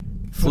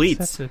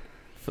Fleets.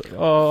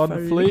 On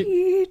the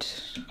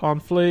fleet. On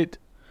fleet.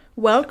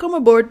 Welcome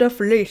aboard the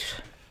fleet.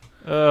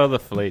 Oh, the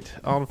fleet.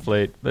 On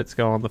fleet. Let's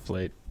go on the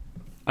fleet.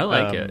 I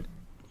like it.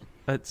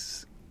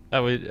 Let's.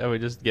 Are we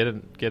just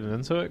getting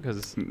into it?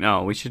 Because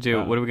No, we should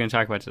do. What are we going to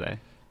talk about today?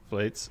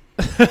 fleets.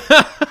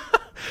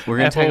 We're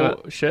going to talk Apple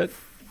about shit.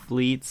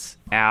 Fleets,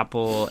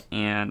 Apple,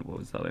 and what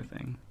was the other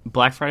thing?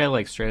 Black Friday,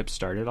 like, straight up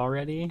started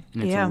already,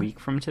 and it's Yeah. a week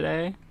from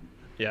today.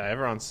 Yeah,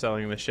 everyone's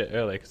selling the shit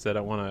early because they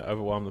don't want to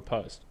overwhelm the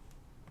post.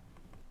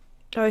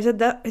 Oh, is it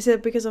that? Is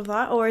it because of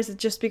that, or is it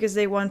just because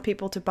they want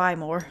people to buy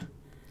more?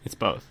 It's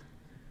both.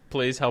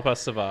 Please help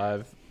us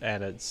survive,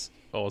 and it's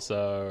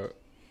also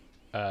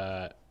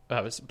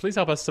please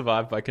help us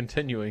survive by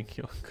continuing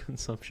your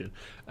consumption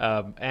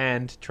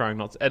and trying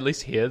not to, at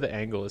least here the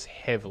angle is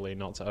heavily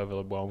not to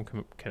overwhelm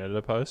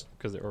Canada Post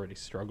because they're already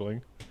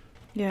struggling.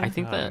 Yeah, I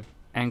think that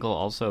angle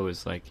also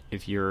is like,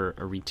 if you're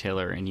a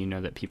retailer and you know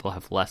that people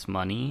have less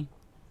money,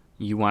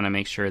 you want to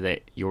make sure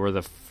that you're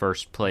the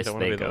first place Don't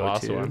wanna they be the go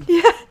last to. one.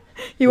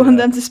 you want Yeah.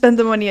 them to spend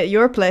the money at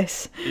your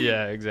place.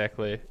 Yeah,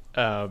 exactly.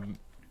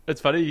 It's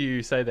funny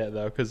you say that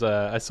though, because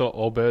I saw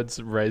Allbirds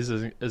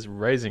is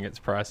raising its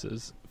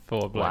prices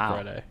for Black Wow.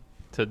 Friday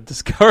to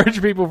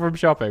discourage people from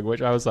shopping,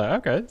 which I was like,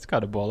 okay, it's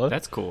kind of baller.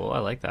 That's cool. I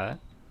like that.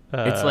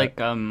 It's like,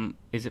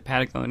 is it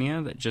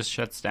Patagonia that just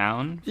shuts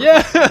down?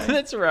 yeah,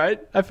 that's right.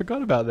 I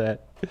forgot about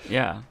that.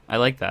 Yeah, I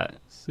like that.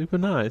 Super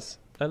nice.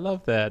 I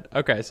love that.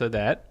 Okay, so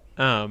that.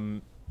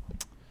 Ooh,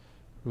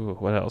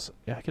 what else?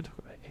 Yeah, I could talk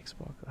about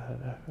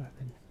Xbox.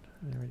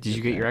 Did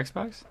you get your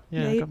Xbox?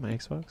 Yeah, Yeah, I you- got my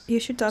Xbox. You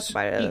should talk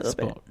about it a little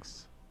bit.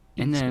 Xbox.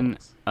 And then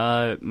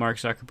Xbox. Mark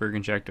Zuckerberg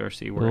and Jack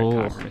Dorsey were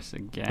Oh, at Congress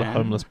again. The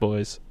homeless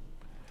boys.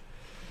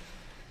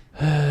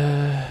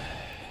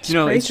 You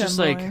know, it's Spray just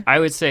tan like, boy. I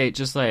would say,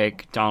 just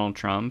like Donald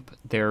Trump,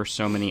 there are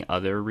so many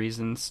other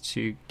reasons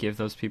to give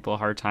those people a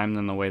hard time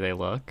than the way they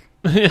look.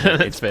 Yeah,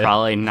 that's It's fair.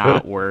 probably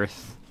not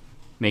worth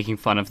making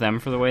fun of them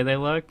for the way they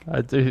look.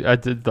 I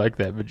did like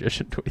that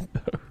magician tweet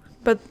though.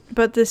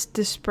 But the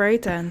spray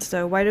tans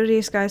though. Why do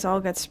these guys all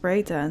get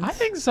spray tans? I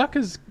think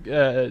Zucker's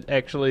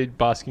actually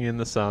basking in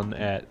the sun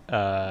at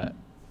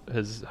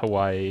his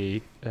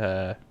Hawaii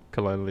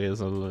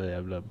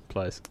colonialism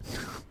place.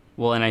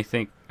 Well, and I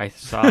think I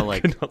saw I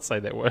like could not say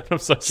that word. I'm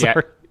so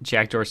sorry.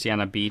 Jack Dorsey on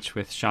a beach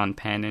with Sean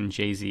Penn and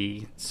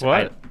Jay-Z. So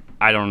What?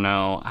 I don't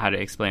know how to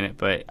explain it,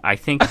 but I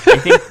think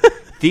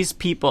these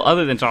people,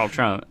 other than Donald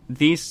Trump,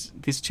 these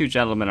two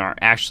gentlemen are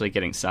actually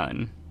getting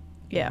sun.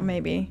 Yeah,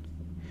 maybe.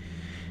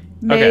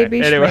 Okay,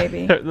 Maybe, anyway,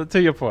 maybe.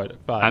 to your point.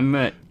 Fine. I'm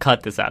gonna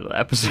cut this out of the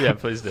episode. Yeah,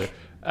 please do.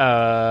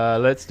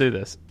 Let's do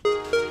this.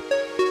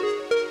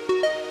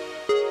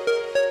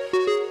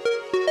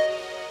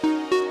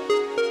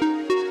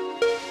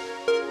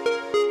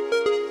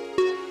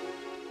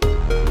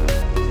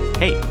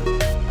 Hey,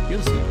 you're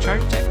listening to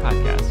Charge Tech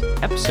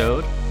Podcast,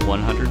 episode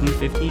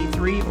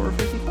 153 or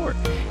 54,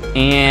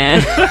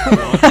 and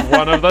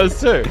One of those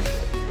two.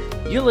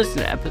 you're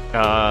listening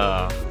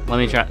to let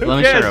me start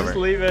Just over.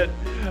 leave it.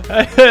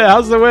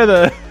 How's the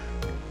weather?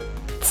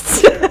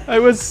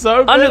 It was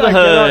so good. Under the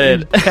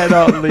hood. I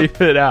cannot leave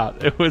it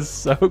out. It was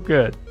so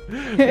good.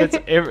 It's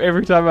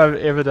every time I've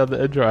ever done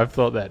the intro, I've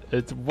thought that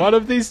it's one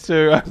of these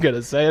two. I'm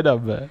gonna say a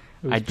number.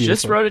 It was I just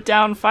beautiful. wrote it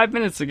down 5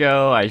 minutes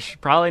ago. I should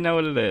probably know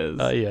what it is.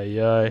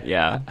 Yeah.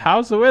 Yeah,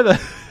 How's the weather?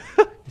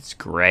 it's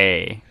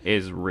gray. It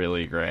is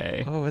really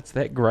gray. Oh, it's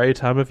that grey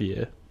time of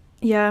year.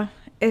 Yeah,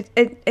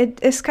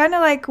 it's kind of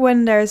like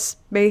when there's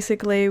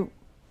basically,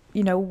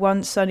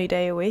 one sunny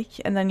day a week,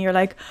 and then you're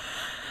like,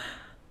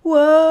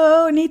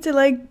 whoa, need to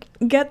like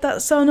get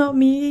that sun on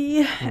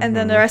me, and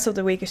then the rest of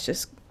the week is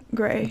just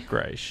gray.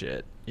 Grey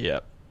shit.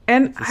 Yep.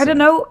 And the I don't same.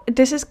 know,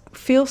 this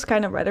feels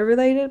kind of weather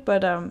related,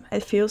 but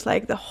it feels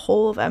like the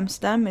whole of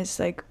Amsterdam is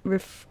like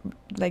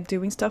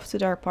doing stuff to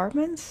their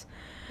apartments.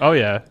 Oh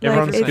yeah.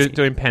 Everyone's it's-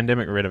 doing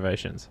pandemic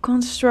renovations.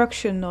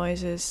 Construction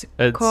noises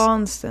It's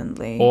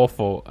constantly.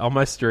 Awful. On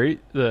my street,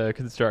 the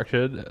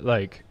construction,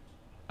 like,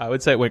 I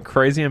would say it went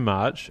crazy in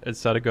March. It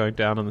started going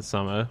down in the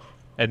summer.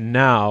 And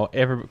now,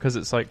 because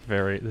it's like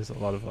there's a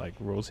lot of like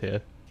rules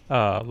here.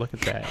 Oh, look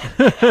at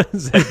that.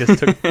 Zach just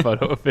took a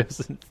photo of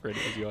us and Freddie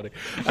was yawning.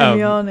 I'm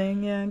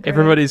yawning, yeah. Great.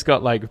 Everybody's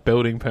got like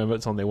building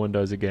permits on their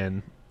windows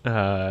again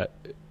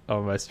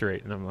on my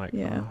street. And I'm like,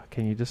 Yeah. oh,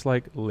 can you just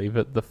like leave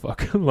it the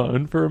fuck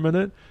alone for a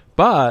minute?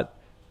 But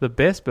the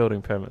best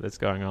building permit that's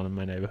going on in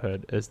my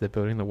neighborhood is they're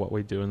building the What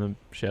We Do in the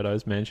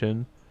Shadows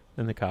mansion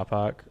in the car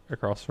park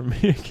across from me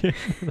again.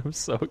 And I'm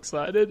so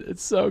excited.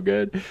 It's so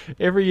good.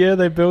 Every year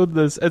they build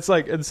this. It's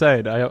like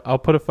insane. I'll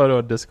put a photo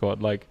on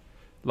Discord. Like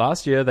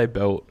last year they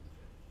built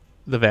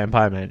the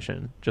Vampire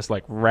Mansion just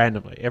like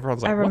randomly.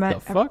 Everyone's like, what the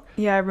fuck?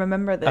 Yeah, I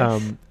remember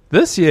this.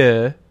 This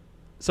year,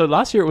 so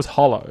last year it was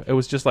hollow. It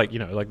was just like,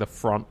 like the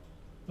front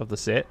of the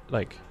set.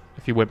 Like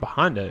if you went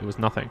behind it, it was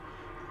nothing.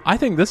 I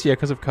think this year,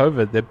 because of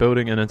COVID, they're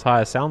building an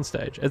entire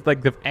soundstage. It's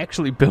like they've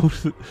actually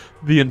built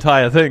the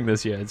entire thing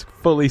this year. It's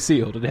fully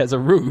sealed. It has a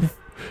roof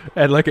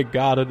and like a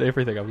garden and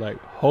everything. I'm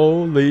like,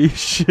 holy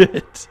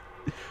shit.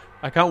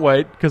 I can't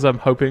wait because I'm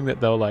hoping that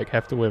they'll like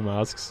have to wear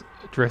masks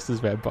dressed as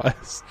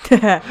vampires,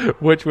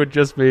 which would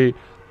just be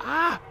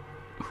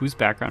Whose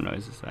background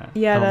noise is that?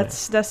 Yeah, Oh,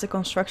 that's the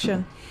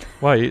construction.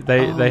 well,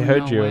 they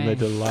heard no you and way.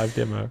 they did a live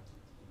demo.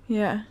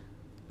 Yeah.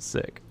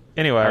 Sick.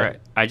 Anyway, All right,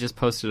 I just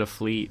posted a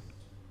fleet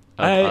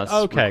of Hey, us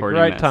okay, recording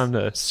great this. time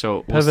to So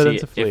we'll pivot see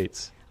into if-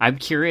 fleets. I'm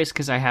curious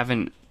because I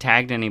haven't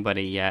tagged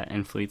anybody yet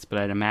in fleets, but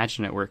I'd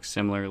imagine it works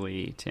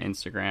similarly to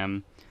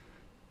Instagram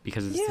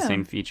because it's the Yeah.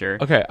 same feature.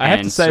 Okay, I have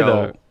to And say so,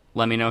 though.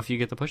 let me know if you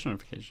get the push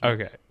notification.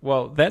 Okay,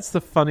 well, that's the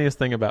funniest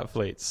thing about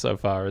fleets so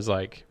far is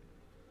like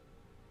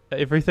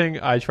everything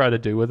I try to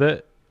do with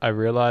it, I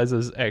realize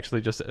is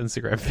actually just an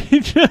Instagram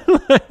feature.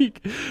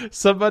 Like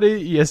somebody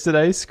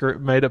yesterday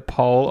made a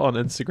poll on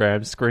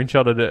Instagram,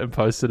 screenshotted it and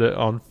posted it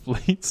on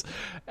fleets,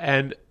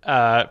 and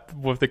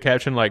with the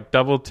caption like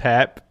 "double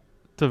tap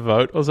to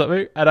vote" or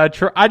something. And I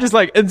just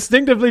like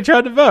instinctively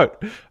tried to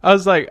vote. I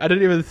was like, I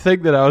didn't even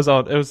think that I was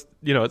on. It was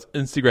it's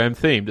Instagram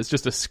themed. It's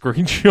just a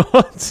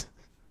screenshot.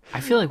 I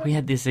feel like we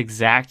had this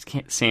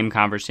exact same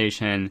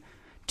conversation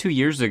 2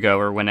 years ago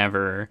or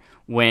whenever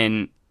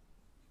when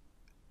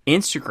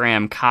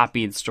Instagram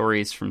copied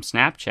stories from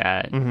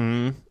Snapchat.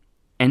 Mm-hmm.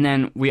 And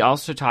then we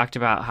also talked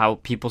about how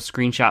people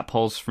screenshot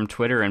polls from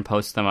Twitter and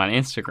post them on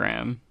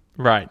Instagram.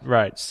 Right.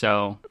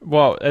 So,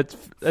 Well, it's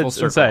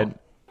circle. insane.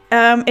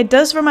 It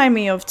does remind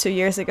me of 2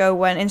 years ago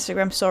when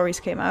Instagram stories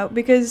came out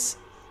because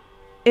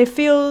it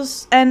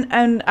feels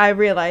and I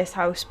realized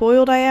how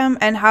spoiled I am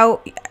and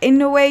how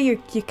in a way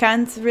you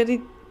can't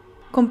really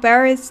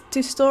compare it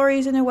to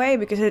stories in a way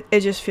because it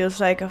just feels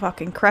like a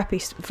fucking crappy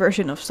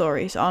version of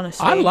stories,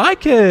 honestly. I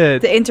like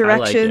it. The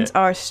interactions it.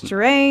 are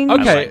strange.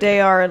 Okay. They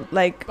are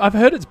like I've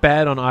heard it's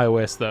bad on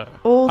iOS though.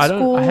 old I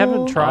school.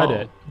 haven't tried Oh.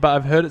 it, but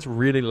I've heard it's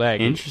really laggy.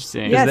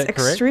 interesting. Yeah, Is it's that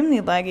correct?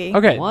 extremely laggy.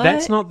 Okay, What?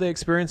 that's not the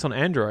experience on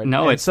Android.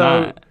 No, And it's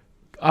so not.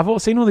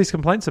 I've seen all these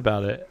complaints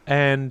about it,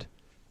 and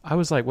I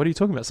was like, "What are you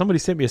talking about?" Somebody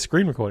sent me a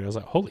screen recording. I was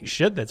like, "Holy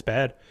shit, that's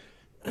bad."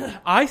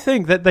 I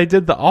think that they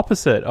did the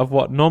opposite of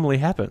what normally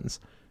happens.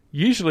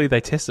 Usually,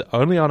 they test it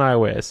only on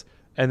iOS,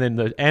 and then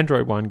the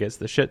Android one gets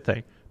the shit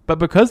thing. But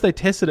because they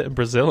tested it in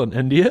Brazil and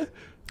India,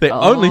 they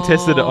only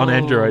tested it on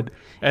Android.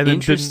 And then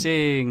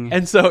Interesting.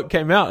 and so it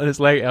came out, and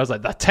it's like I was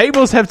like, "The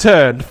tables have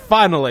turned,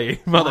 finally,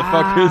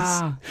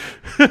 motherfuckers!"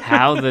 Wow.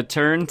 How the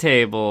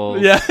turntable.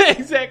 Yeah,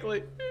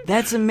 exactly.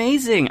 That's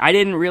amazing. I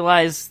didn't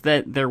realize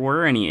that there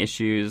were any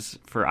issues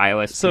for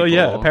iOS So people.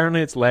 yeah,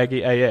 apparently it's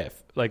laggy AF.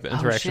 Like the Oh,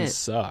 interactions shit.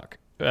 suck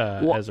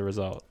Well- as a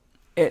result.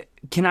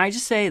 Can I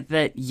just say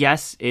that,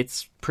 yes,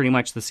 it's pretty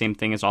much the same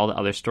thing as all the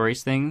other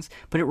stories things,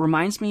 but it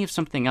reminds me of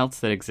something else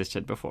that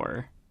existed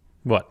before.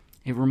 What?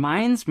 It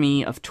reminds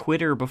me of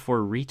Twitter before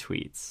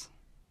retweets.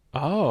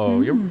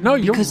 Oh, you're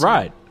Because-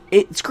 right.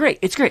 It's great.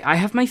 It's great. I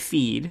have my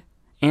feed,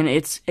 and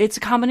it's a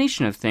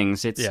combination of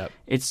things.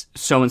 It's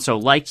so and so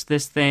liked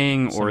this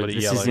thing, or Somebody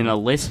this is yelling. in a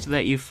list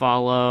that you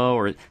follow,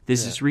 or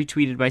this is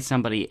retweeted by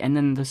somebody, and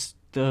then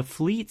the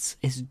fleets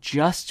is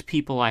just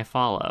people I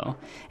follow.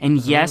 And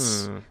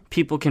yes,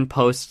 people can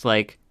post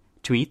like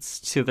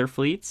tweets to their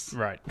fleets,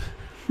 Right.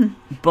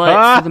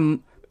 but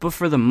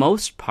for the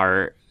most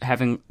part,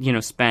 having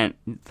spent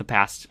the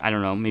past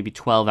maybe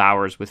 12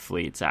 hours with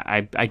fleets,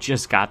 I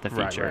just got the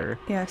Right, feature.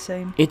 Yeah,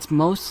 same. It's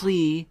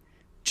mostly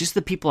just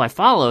the people I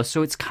follow,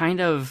 so it's kind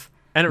of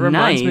And it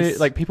reminds me, nice.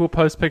 like, people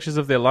post pictures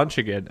of their lunch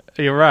again.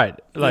 You're right.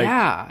 Like,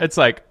 Yeah. it's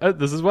like, oh,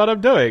 this is what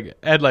I'm doing.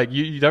 And, like,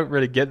 you don't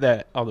really get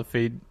that on the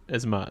feed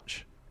as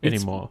much It's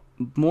anymore.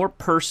 more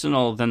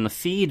personal than the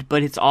feed,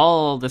 but it's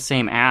all the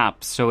same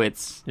app, so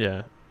it's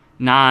Yeah.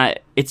 not.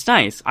 It's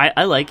nice.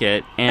 I like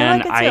it,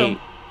 and like it too.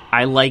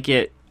 I like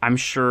it. I'm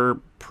sure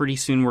pretty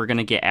soon we're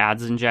gonna get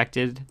ads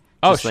injected.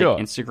 Oh, just sure.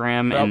 Like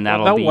Instagram, and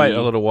that'll they'll be. wait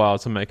a little while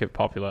to make it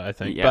popular, I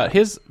think. Yeah. But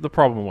here's the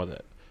problem with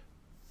it.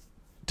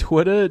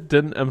 Twitter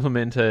didn't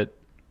implement it.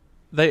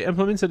 They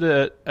implemented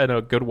it in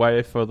a good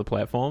way for the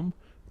platform,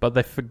 but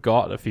they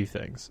forgot a few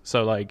things.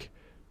 So, like,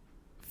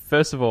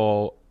 first of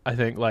all, I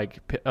think like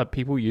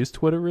people use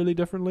Twitter really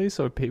differently.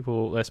 So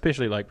people,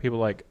 especially like people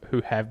like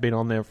who have been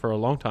on there for a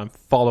long time,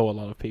 follow a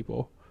lot of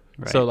people.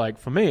 Right. So, like,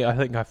 for me, I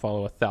think I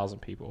follow 1,000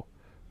 people.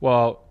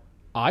 Well,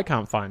 I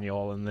can't find you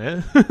all in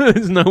there.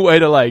 There's no way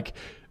to like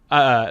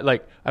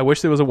I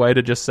wish there was a way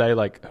to just say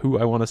like who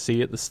I want to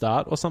see at the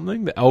start or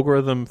something. The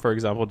algorithm, for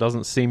example,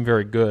 doesn't seem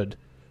very good,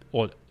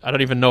 or I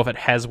don't even know if it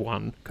has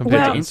one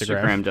compared Well, to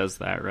Instagram. Instagram does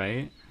that,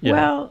 right? Yeah.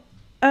 Well,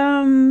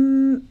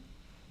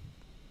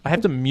 I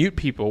have to mute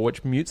people,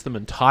 which mutes them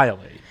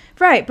entirely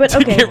right, but to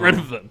okay. get rid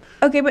of them.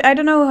 Okay, but I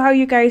don't know how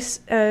you guys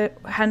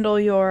handle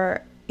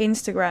your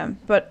Instagram,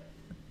 but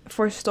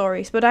for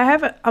stories. But I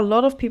have a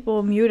lot of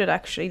people muted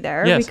actually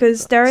there Yes,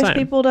 because there is same.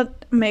 people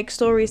that make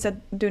stories that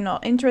do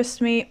not interest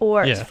me,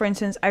 or Yeah. for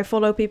instance, I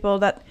follow people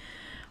that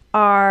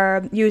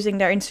are using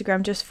their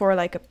Instagram just for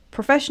like a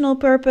professional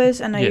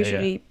purpose, and I Yeah,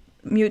 usually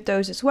mute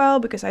those as well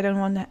because I don't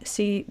want to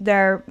see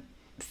their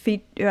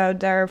feed,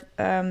 their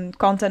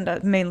content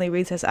that mainly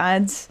reads as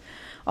ads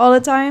all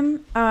the time.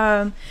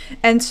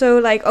 And so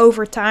like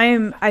over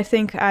time, I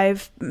think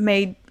I've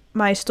made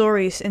my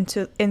stories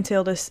into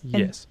this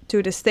Yes.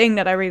 into this thing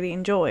that I really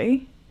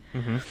enjoy.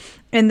 Mm-hmm.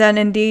 And then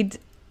indeed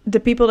the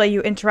people that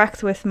you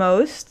interact with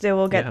most, they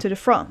will get Yeah. to the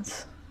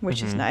front,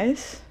 which is Mhm.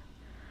 nice.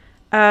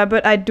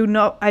 But I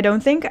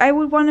don't think I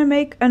would want to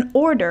make an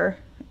order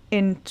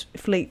in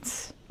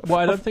fleets. Well,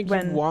 I don't of think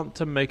when- you want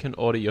to make an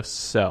order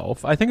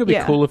yourself. I think it'd be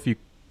Yeah. cool if you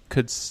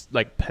could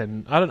like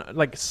pin. I don't know,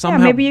 like somehow.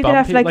 Yeah, maybe you could bump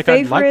have it. like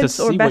I'd like to favorites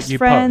see or what best you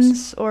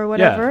friends post. or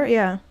whatever.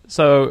 Yeah.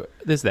 So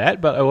there's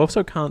that, but I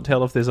also can't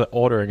tell if there's an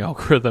ordering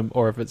algorithm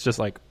or if it's just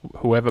like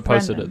whoever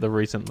posted Random. it the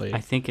recently. I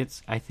think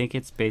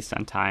it's based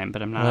on time,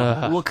 but I'm not.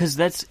 Ugh. Well, because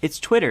it's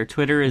Twitter.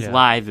 Twitter is Yeah.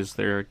 live is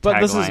their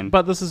tagline.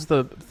 But this is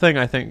the thing.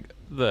 I think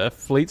the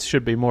fleets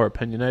should be more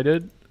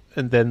opinionated,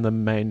 and then the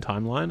main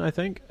timeline. I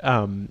think.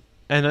 And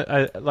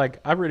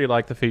I really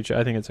like the feature.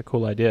 I think it's a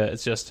cool idea.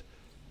 It's just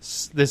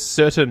there's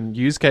certain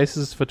use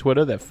cases for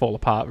Twitter that fall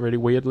apart really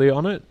weirdly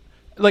on it.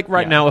 Like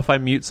right Yeah. now, if I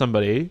mute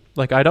somebody,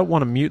 like I don't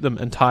want to mute them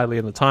entirely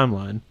in the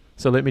timeline.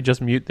 So let me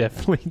just mute their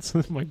fleets.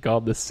 Oh my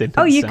god, this sentence.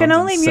 Oh, you can sounds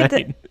only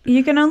insane.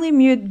 you can only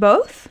mute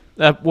both?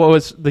 Well,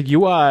 it's the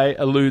UI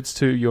alludes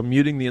to you're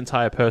muting the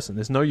entire person.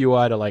 There's no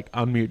UI to like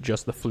unmute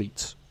just the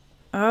fleets.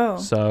 Oh.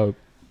 So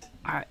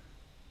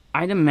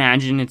I'd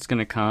imagine it's going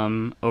to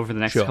come over the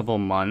next Sure. couple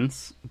of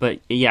months. But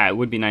yeah, it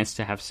would be nice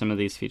to have some of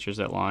these features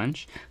at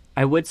launch.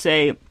 I would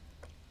say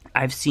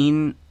I've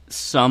seen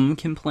some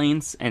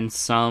complaints and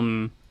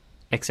some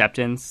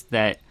acceptance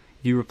that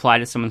if you reply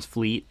to someone's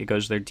fleet, it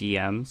goes to their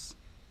DMs.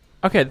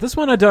 okay, this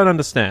one I don't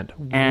understand.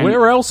 And-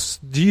 Where else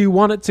do you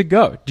want it to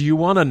go? Do you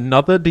want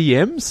another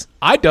DMs?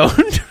 I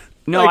don't.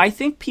 No, Like- I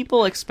think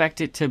people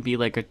expect it to be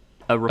like a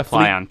A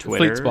reply fleet- on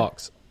Twitter. Fleets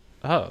box.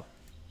 Oh.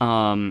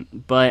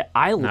 But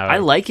I No.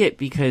 like it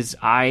because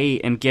I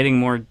am getting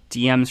more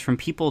DMs from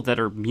people that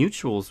are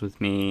mutuals with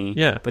me,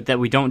 Yeah. but that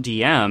we don't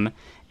DM.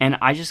 And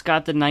I just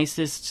got the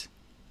nicest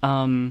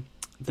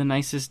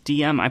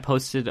DM. I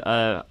posted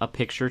a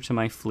picture to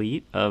my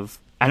fleet of,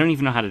 I don't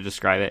even know how to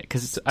describe it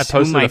because I to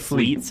posted my a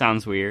fleet. fleet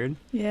sounds weird.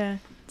 Yeah.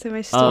 To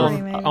my story,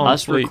 Of maybe. on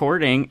us fleet.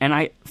 recording, and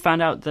I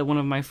found out that one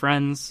of my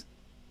friends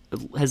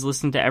has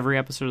listened to every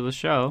episode of the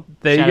show.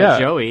 There you Shout out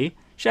go. Joey.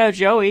 Shout out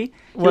Joey. He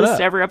What listens up?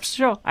 to every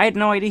episode of the show. I had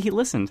no idea he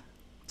listened.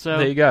 So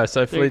There you go.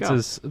 So there you Fleets go.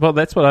 is well.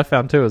 That's what I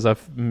found too. Is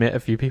I've met a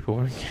few people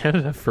in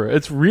Canada for it.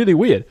 It's really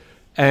weird,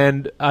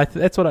 and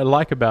that's what I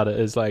like about it.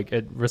 Is like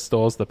it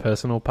restores the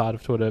personal part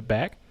of Twitter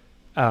back.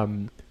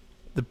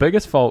 The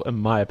biggest fault, in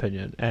my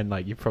opinion, and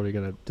like you're probably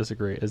going to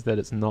disagree, is that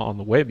it's not on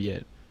the web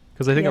yet.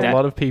 Because I think Yeah. a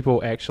lot of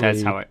people actually.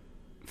 that's how I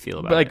feel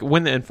about But like it.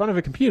 when they're in front of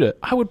a computer,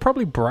 I would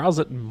probably browse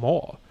it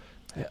more.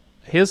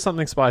 Here's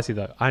something spicy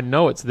though. I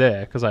know it's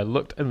there because I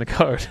looked in the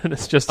code, and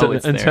it's just Oh, an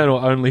it's there. internal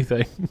only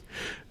thing.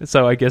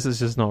 So I guess it's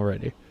just not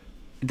ready.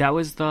 That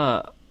was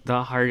the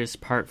hardest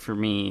part for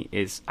me.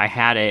 Is I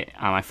had it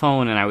on my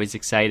phone and I was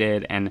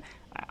excited, and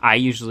I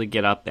usually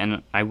get up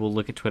and I will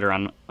look at Twitter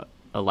on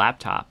a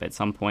laptop at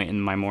some point in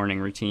my morning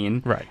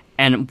routine, Right.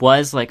 and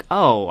was like,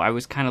 oh, I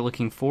was kind of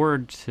looking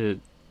forward to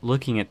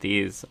looking at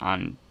these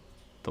on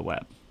the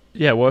web.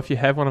 Yeah, well, if you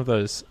have one of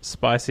those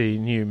spicy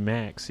new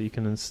Macs, you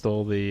can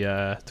install the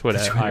Twitter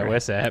The Twitter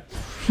iOS app.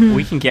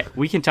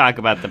 we can talk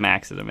about the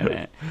Macs in a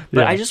minute,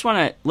 but Yeah. I just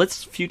want to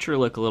let's future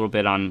look a little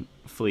bit on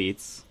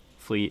fleets.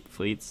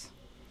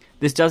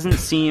 This doesn't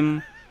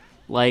seem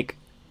like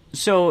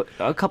so.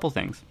 A couple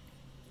things.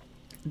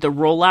 The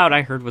rollout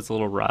I heard was a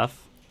little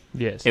rough.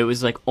 Yes. It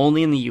was like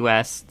only in the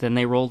U.S. Then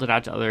they rolled it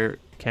out to other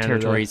Canada.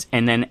 territories,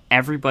 and then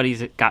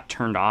everybody's got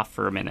turned off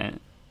for a minute,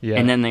 Yeah.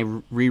 and then they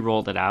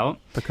re-rolled it out.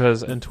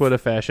 because in Twitter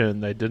fashion,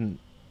 they didn't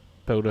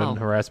build in Oh.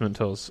 harassment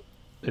tools.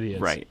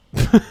 Idiots. Right.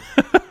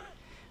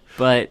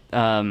 But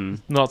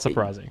Not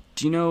surprising.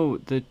 do you know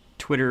the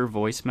Twitter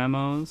voice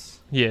memos?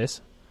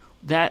 Yes.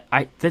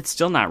 That's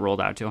still not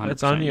rolled out to 100%.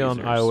 It's only on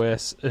users.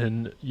 iOS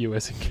in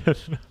US and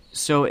Canada.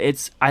 So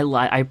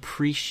I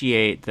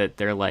appreciate that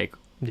they're like,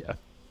 Yeah.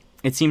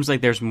 it seems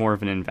like there's more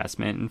of an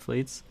investment in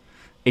fleets.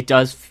 It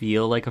does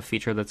feel like a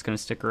feature that's going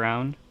to stick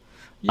around.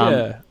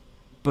 Yeah.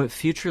 But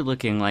future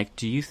looking, like,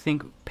 do you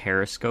think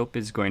Periscope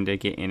is going to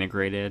get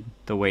integrated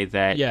the way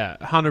that Yeah,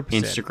 100%.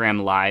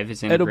 Instagram Live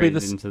is It'll be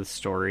integrated the into the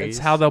stories? It's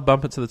how they'll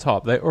bump it to the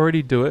top. They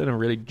already do it in a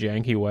really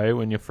janky way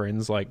when your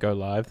friends like go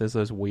live. There's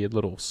those weird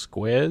little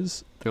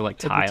squares. They're like at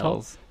the top.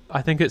 tiles.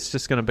 I think it's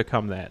just going to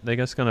become that. They're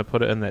just going to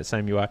put it in that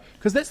same UI.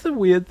 Because that's the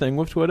weird thing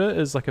with Twitter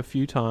is like a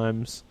few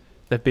times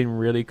they've been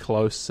really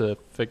close to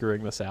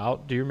figuring this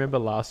out. Do you remember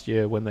last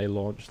year when they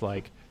launched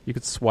like you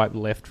could swipe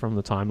left from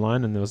the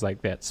timeline and there was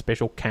like that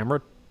special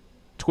camera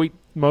tweet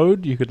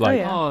mode? You could like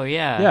yeah. Oh,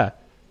 yeah. yeah,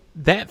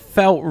 that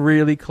felt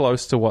really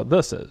close to what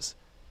this is.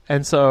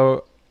 And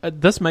so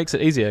this makes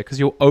it easier because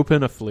you'll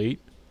open a fleet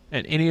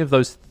and any of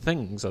those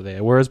things are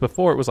there. Whereas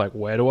before it was like,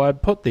 where do I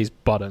put these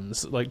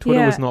buttons? Like Twitter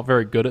Yeah. was not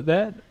very good at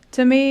that.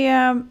 To me,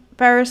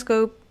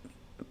 Periscope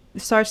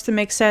starts to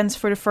make sense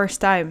for the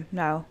first time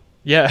now.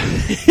 Yeah.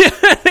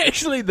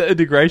 Actually, the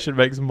integration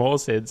makes more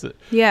sense.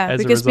 Yeah,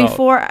 As a because result.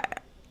 before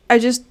I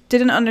just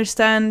didn't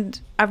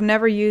understand. I've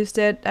never used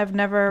it. I've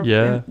never,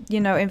 Yeah.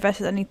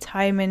 invested any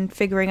time in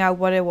figuring out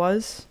what it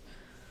was.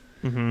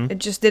 It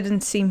just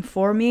didn't seem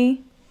for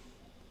me.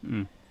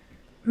 Mm.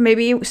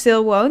 Maybe it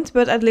still won't,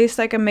 but at least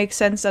like it makes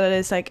sense that it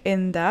is like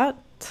in that.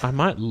 I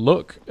might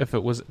look if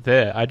it was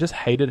there. I just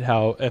hated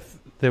how if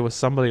there was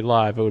somebody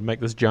live, it would make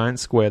this giant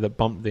square that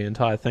bumped the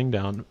entire thing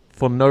down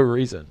for no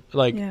reason.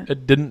 Like,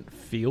 it didn't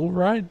feel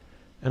right.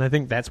 And I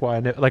think that's why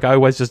I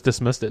always just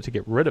dismissed it to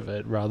get rid of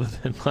it rather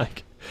than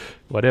like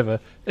whatever.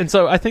 And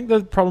so I think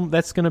the problem,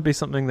 that's going to be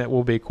something that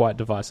will be quite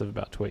divisive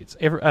about tweets.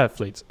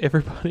 Fleets.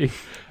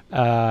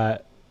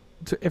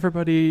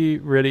 Everybody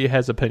really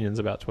has opinions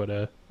about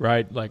Twitter,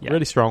 right? Like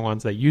really strong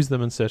ones. They use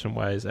them in certain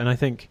ways. And I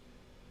think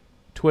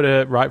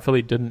Twitter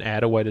rightfully didn't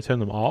add a way to turn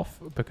them off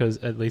because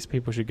at least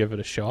people should give it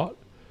a shot.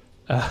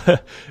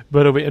 But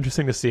it'll be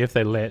interesting to see if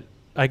they let...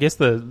 I guess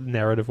the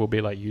narrative will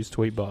be like use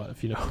Tweetbot,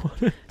 if you know.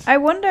 I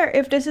wonder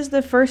if this is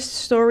the first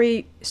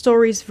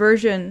stories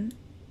version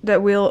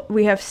that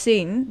we have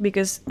seen,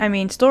 because I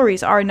mean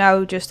stories are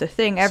now just a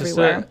thing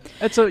everywhere.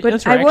 It's an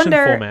interaction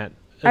format.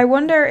 I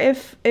wonder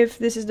if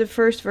this is the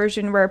first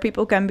version where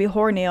people can be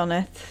horny on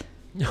it.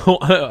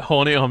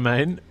 Horny on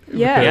main?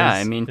 Yeah. Yeah,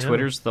 I mean,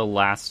 Twitter's the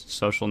last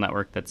social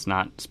network that's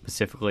not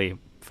specifically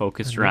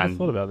focused around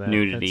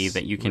nudity,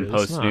 that you can really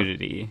post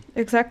nudity.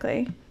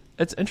 Exactly.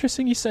 It's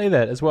interesting you say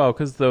that as well,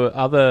 because the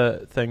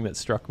other thing that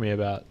struck me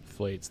about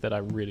Fleets that I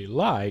really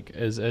like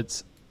is other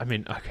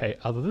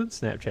than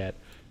Snapchat,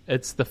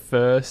 it's the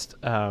first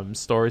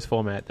stories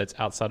format that's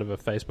outside of a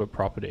Facebook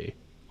property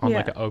on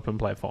like an open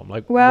platform.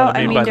 Like, well,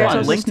 there's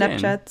also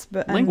Snapchat,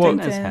 but LinkedIn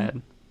has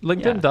had.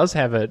 LinkedIn does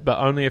have it, but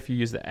only if you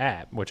use the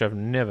app, which I've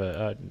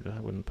never, I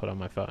wouldn't put on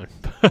my phone.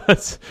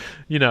 But,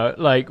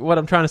 like, what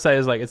I'm trying to say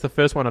is, like, it's the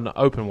first one on the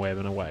open web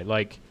in a way.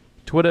 Like,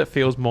 Twitter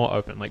feels more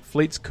open. Like,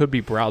 Fleets could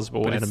be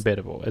browsable and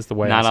embeddable, is the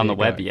way not I see on the it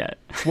web going. yet.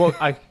 Well,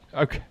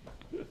 okay.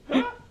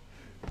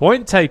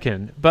 Point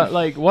taken. But,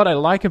 like, what I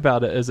like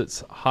about it is it's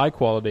high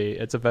quality.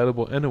 It's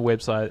available in a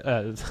website,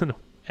 an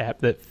app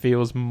that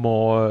feels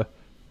more...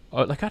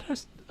 Like,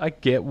 I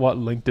get what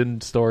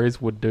LinkedIn stories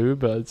would do,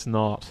 but it's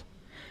not...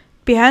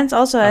 Behance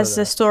also has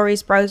the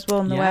stories browsable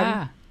on the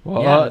web.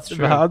 What? Yeah, that's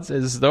true. Behance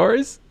is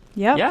stories?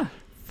 Yep. Yeah.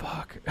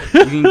 Fuck.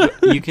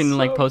 You can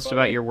like post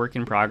about your work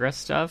in progress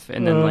stuff,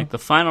 and then like the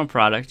final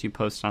product you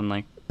post on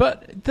like.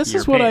 But this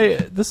is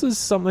this is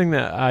something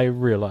that I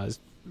realized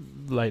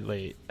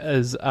lately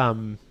is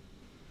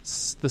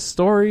the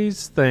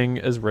stories thing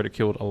is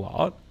ridiculed a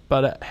lot,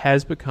 but it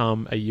has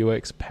become a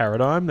UX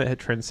paradigm that had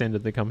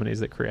transcended the companies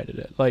that created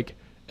it. Like,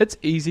 it's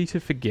easy to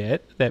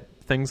forget that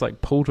things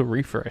like pull to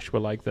refresh were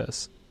like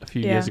this a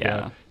few years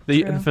ago.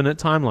 The infinite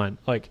timeline,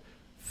 like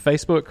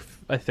Facebook,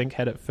 I think,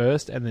 had it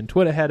first, and then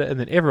Twitter had it, and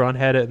then everyone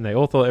had it, and they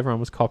all thought everyone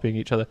was copying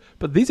each other.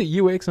 But these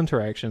are UX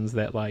interactions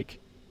that like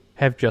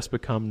have just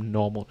become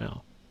normal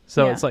now.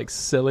 So it's like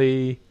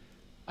silly.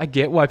 I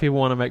get why people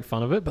want to make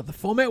fun of it, but the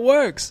format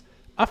works.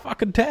 I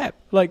fucking tap.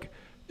 Like,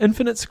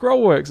 infinite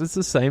scroll works. It's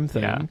the same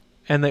thing,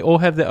 and they all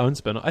have their own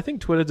spin. I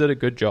think Twitter did a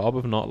good job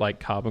of not like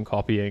carbon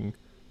copying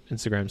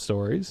Instagram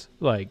stories.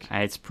 Like,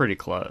 it's pretty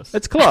close.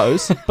 It's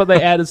close, but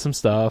they added some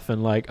stuff,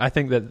 and like I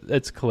think that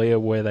it's clear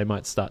where they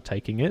might start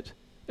taking it.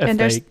 And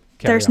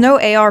there's no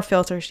AR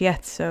filters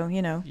yet, so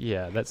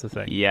Yeah, that's the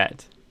thing.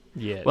 Yet.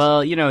 Yes.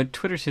 Well,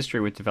 Twitter's history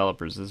with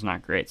developers is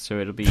not great, so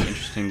it'll be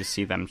interesting to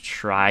see them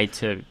try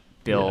to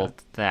build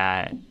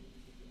that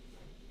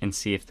and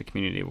see if the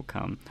community will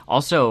come.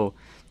 Also,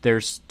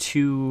 there's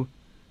two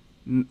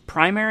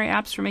primary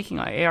apps for making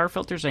AR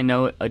filters. I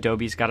know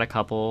Adobe's got a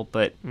couple,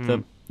 but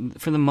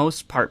for the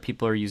most part,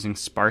 people are using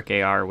Spark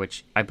AR,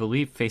 which I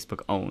believe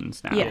Facebook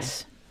owns now.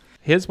 Yes.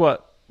 Here's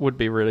what would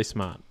be really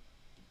smart.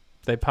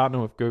 They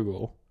partner with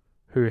Google,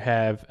 who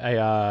have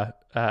AR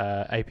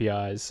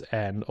APIs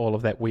and all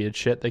of that weird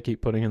shit they keep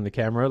putting in the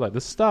camera, like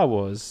the Star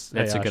Wars.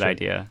 That's AR a good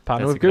idea.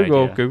 Partner with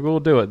Google. Google will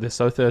do it. They're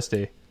so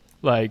thirsty.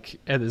 Like,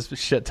 and there's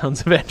shit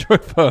tons of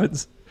Android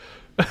phones.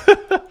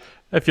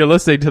 If you're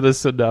listening to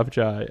this enough,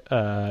 Jai,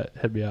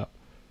 hit me up.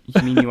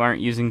 You mean you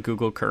aren't using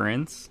Google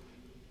Currents?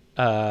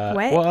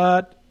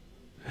 What?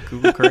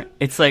 Google Current?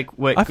 It's like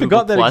what I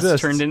Google forgot Plus that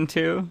exists. turned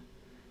into.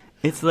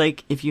 It's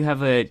like if you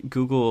have a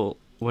Google,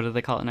 what do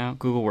they call it now?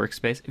 Google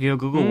Workspace. If you have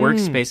a Google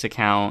Workspace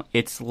account,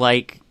 it's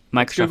like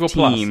Microsoft Google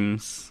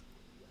Teams,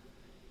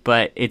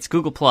 but it's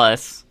Google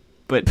Plus,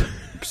 but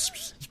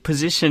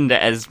positioned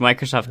as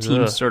Microsoft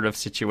Teams sort of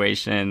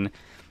situation,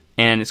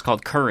 and it's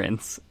called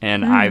Currents,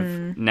 and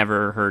I've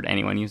never heard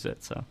anyone use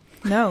it. So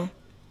no,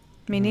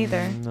 me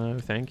neither. No,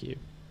 thank you.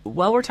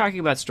 While we're talking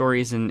about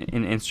stories in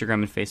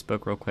Instagram and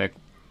Facebook real quick,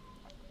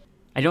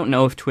 I don't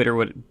know if Twitter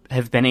would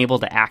have been able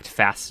to act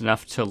fast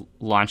enough to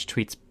launch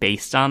tweets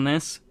based on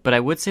this, but I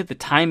would say the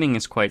timing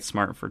is quite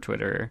smart for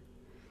Twitter.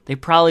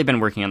 They've probably been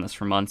working on this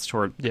for months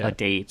toward a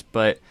date,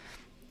 but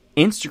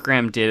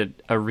Instagram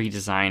did a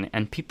redesign,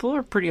 and people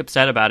are pretty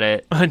upset about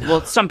it. I know.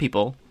 Well, some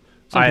people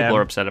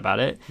are upset about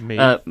it. Me.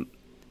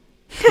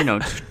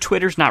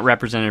 Twitter's not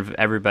representative of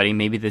everybody.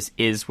 Maybe this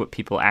is what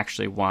people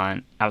actually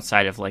want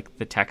outside of like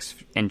the text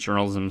and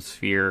journalism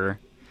sphere.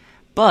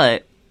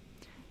 But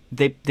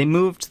they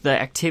moved the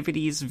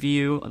activities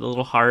view, the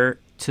little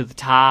heart, to the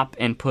top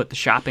and put the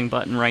shopping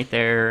button right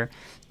there.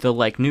 The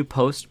like new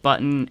post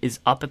button is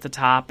up at the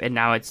top, and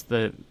now it's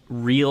the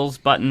Reels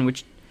button,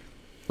 which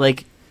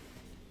like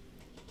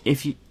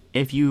if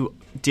you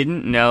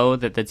didn't know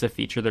that that's a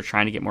feature they're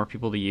trying to get more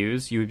people to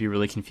use, you would be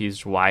really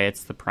confused why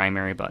it's the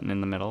primary button in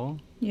the middle.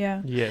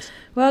 Yeah. Yes.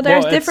 Well,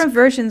 there's different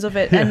versions of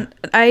it, and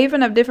I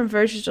even have different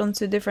versions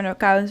onto different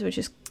accounts, which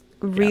is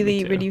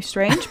really, really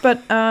strange.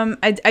 But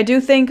I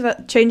do think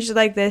that changes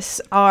like this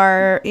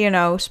are,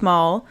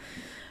 small.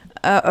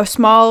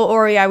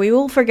 We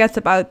will forget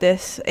about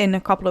this in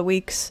a couple of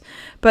weeks.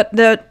 But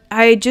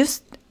I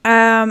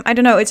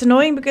don't know, it's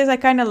annoying because I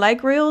kind of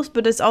like Reels,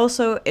 but it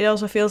also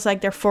feels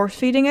like they're force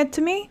feeding it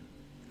to me.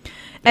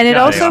 And it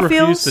also I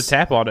feels... refuse to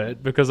tap on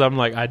it because I'm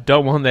like, I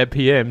don't want that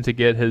PM to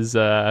get his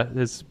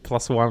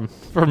 +1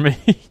 from me.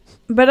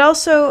 But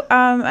also,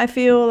 I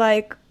feel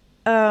like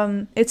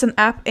it's an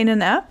app in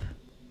an app.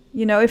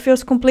 It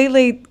feels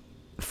completely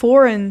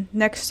foreign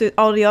next to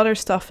all the other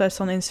stuff that's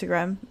on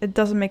Instagram. It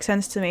doesn't make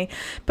sense to me.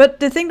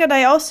 But the thing that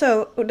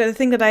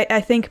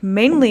I think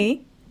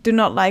mainly do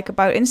not like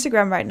about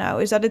Instagram right now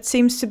is that it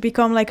seems to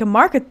become like a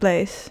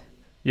marketplace.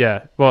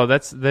 Yeah, well,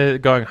 they're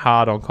going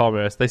hard on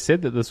commerce. They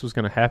said that this was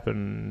going to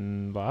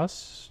happen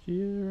last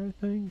year, I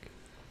think.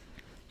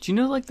 Do you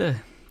know like the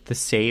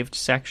saved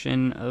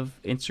section of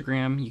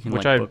Instagram? You can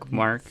Which like I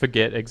bookmark.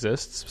 Forget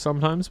exists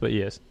sometimes, but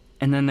yes.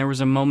 And then there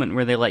was a moment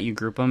where they let you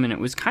group them, and it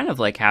was kind of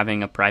like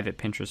having a private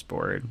Pinterest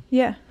board.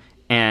 Yeah.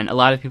 And a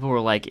lot of people were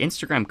like,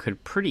 Instagram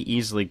could pretty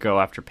easily go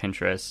after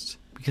Pinterest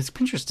because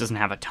Pinterest doesn't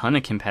have a ton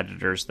of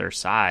competitors their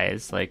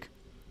size. Like,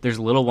 there's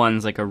little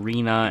ones like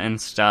Arena and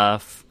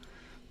stuff.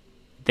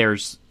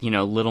 There's,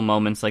 little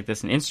moments like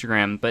this in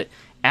Instagram. But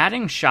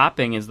adding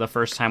shopping is the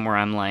first time where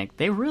I'm like,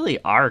 they really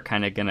are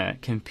kind of going to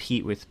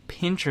compete with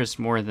Pinterest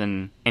more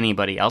than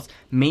anybody else.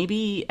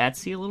 Maybe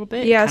Etsy a little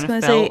bit. Yeah, it I was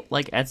kind of gonna felt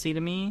like Etsy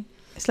to me.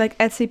 It's like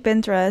Etsy,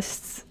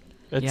 Pinterest.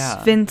 It's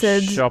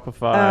Vinted,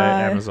 Shopify,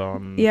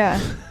 Amazon,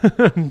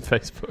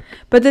 Facebook.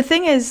 But the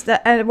thing is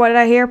that what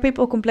I hear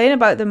people complain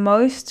about the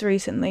most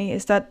recently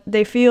is that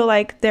they feel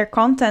like their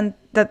content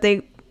that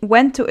they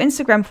went to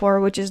Instagram for,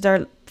 which is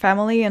their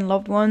family and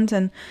loved ones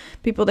and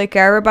people they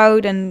care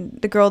about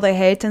and the girl they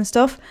hate and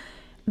stuff,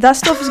 that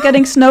stuff is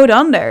getting snowed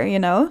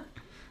under,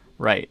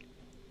 Right.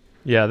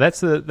 Yeah, that's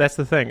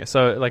the thing.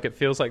 So like it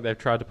feels like they've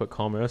tried to put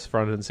commerce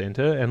front and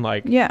center, and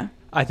like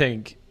I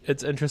think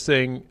it's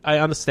interesting. I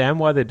understand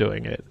why they're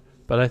doing it,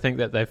 but I think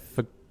that they've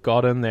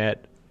forgotten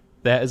that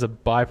is a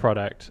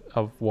byproduct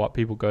of what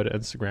people go to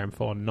Instagram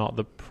for, not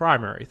the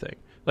primary thing.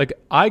 Like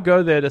I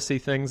go there to see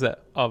things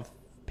that of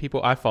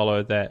people I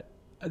follow that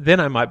then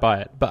I might buy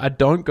it, but I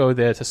don't go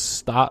there to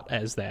start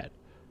as that,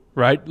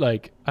 right?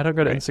 Like I don't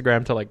go to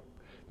Instagram to like,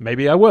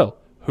 maybe I will,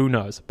 who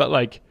knows? But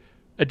like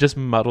it just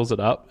muddles it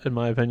up in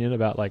my opinion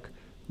about like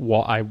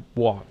what I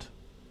want.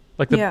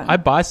 Like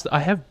I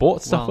have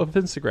bought stuff off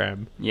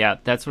Instagram. Yeah,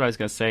 that's what I was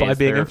going to say. By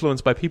being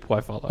influenced by people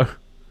I follow.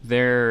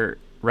 Their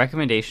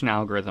recommendation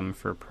algorithm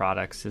for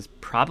products is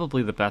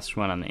probably the best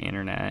one on the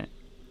internet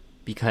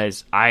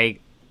because I,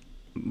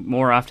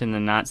 more often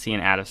than not, see an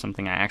ad of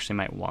something I actually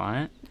might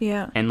want.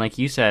 Yeah. And like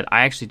you said,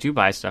 I actually do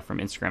buy stuff from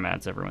Instagram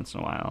ads every once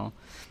in a while.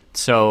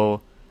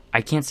 So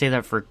I can't say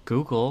that for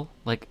Google.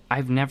 Like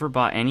I've never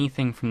bought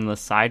anything from the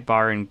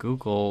sidebar in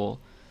Google.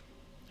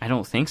 I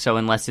don't think so,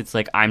 unless it's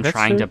like I'm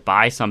trying to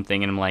buy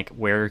something and I'm like,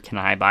 where can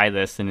I buy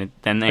this? And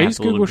then they have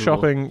to Google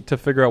shopping to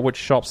figure out which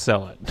shops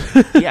sell it.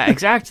 Yeah,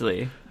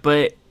 exactly.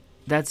 But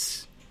I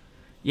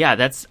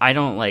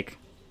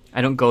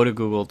don't go to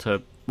Google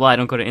I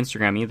don't go to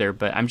Instagram either,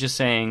 but I'm just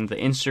saying the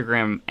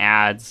Instagram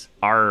ads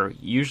are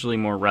usually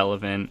more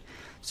relevant.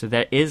 So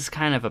that is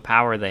kind of a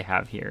power they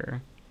have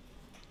here.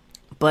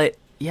 But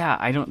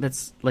yeah,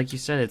 that's like you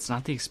said, it's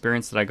not the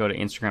experience that I go to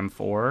Instagram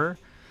for.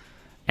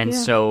 And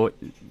so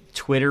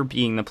Twitter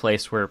being the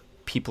place where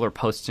people are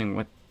posting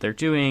what they're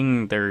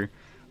doing, their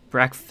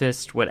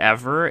breakfast,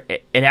 whatever,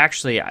 it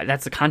actually,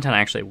 that's the content I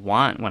actually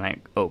want when I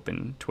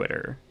open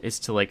Twitter, is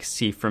to like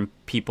see from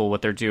people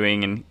what they're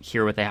doing and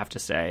hear what they have to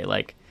say.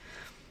 Like,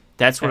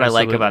 that's what I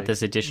like about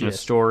this addition of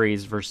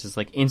stories versus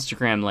like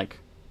Instagram, like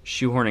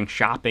shoehorning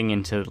shopping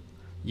into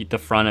the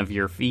front of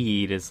your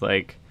feed is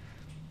like,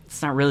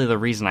 it's not really the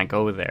reason I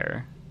go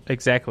there.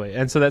 Exactly.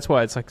 And so that's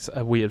why it's like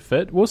a weird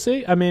fit. We'll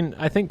see. I mean,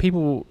 I think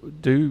people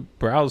do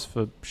browse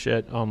for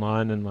shit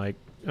online and like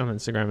on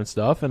Instagram and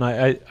stuff. And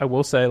I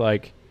will say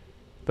like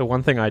the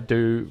one thing I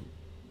do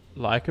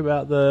like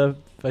about the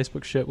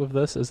Facebook shit with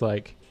this is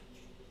like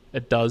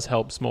it does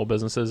help small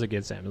businesses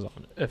against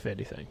Amazon, if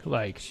anything.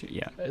 Like,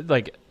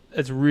 like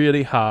it's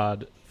really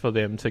hard for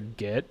them to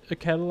get a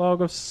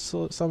catalog of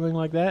something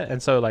like that.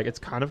 And so like it's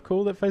kind of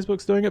cool that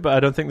Facebook's doing it, but I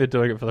don't think they're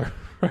doing it for the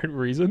right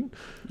reason.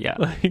 Yeah.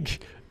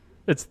 Like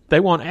they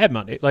want ad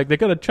money. Like they're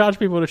going to charge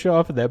people to show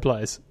up at their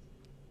place.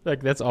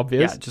 Like that's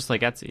obvious. Yeah, just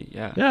like Etsy.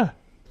 Yeah. Yeah.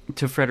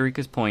 To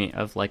Frederica's point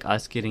of like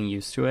us getting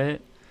used to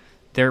it,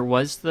 there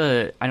was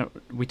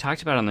we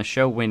talked about it on the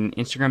show when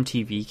Instagram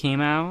TV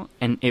came out,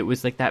 and it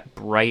was like that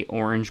bright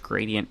orange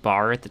gradient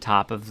bar at the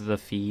top of the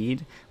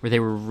feed where they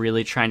were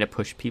really trying to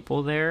push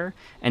people there,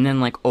 and then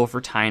like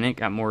over time it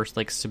got more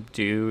like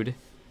subdued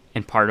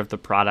and part of the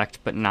product,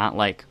 but not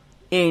like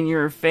in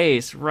your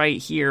face right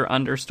here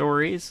under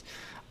stories.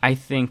 I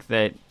think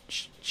that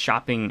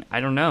shopping, I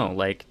don't know,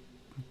 like,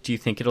 do you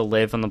think it'll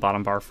live on the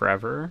bottom bar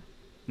forever?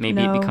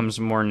 Maybe No. it becomes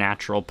a more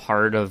natural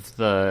part of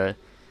the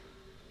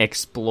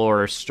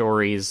explore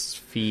stories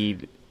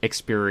feed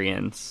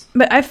experience.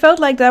 But I felt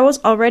like that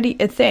was already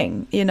a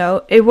thing, you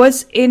know. It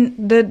was in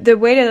the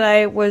way that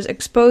I was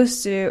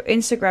exposed to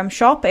Instagram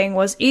shopping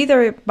was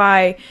either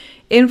by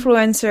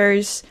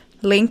influencers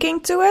linking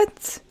to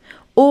it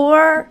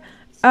or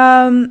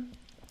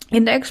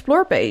in the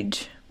explore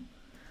page.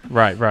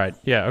 Right.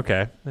 Yeah,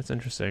 okay. That's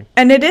interesting.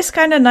 And it is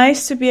kind of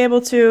nice to be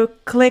able to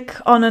click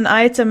on an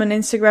item an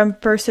Instagram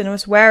person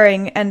was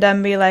wearing and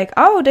then be like,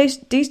 oh,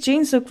 these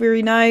jeans look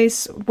really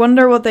nice,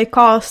 wonder what they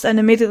cost, and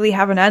immediately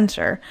have an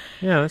answer.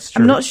 Yeah, that's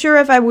true. I'm not sure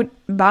if I would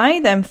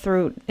buy them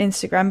through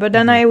Instagram, but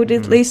then I would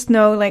at least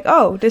know, like,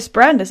 oh, this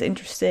brand is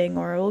interesting,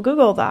 or I'll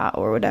Google that,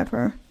 or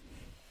whatever.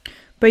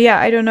 But yeah,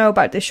 I don't know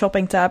about the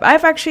shopping tab.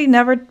 I've actually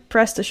never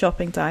pressed the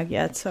shopping tag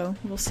yet, so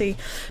we'll see.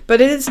 But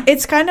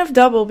it's kind of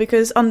double,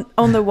 because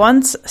on the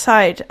one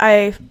side,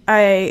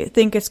 I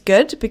think it's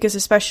good, because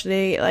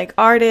especially like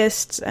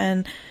artists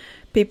and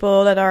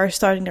people that are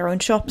starting their own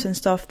shops and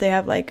stuff, they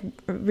have like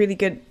a really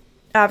good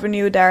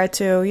avenue there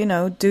to, you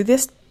know, do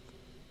this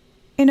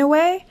in a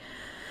way.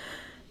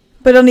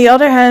 But on the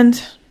other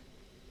hand,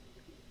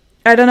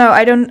 I don't know.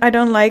 I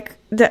don't like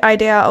the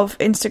idea of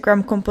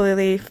Instagram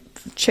completely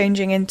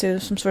changing into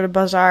some sort of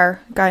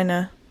bazaar kind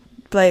of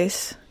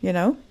place, you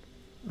know?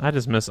 I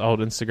just miss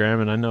old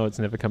Instagram, and I know it's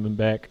never coming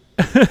back.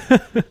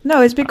 No,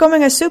 it's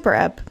becoming a super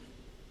app.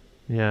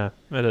 Yeah,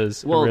 it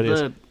is. Well, it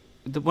really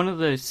is. one of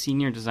the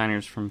senior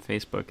designers from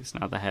Facebook is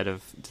now the head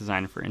of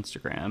design for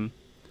Instagram,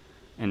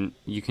 and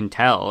you can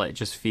tell it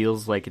just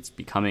feels like it's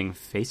becoming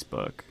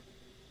Facebook.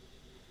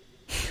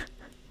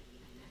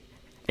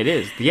 It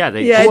is. Yeah,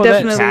 they Yeah, just it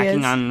definitely tacking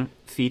is. on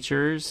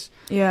features.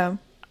 Yeah.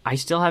 I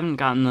still haven't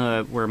gotten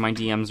where my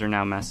DMs are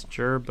now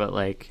Messenger, but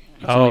like,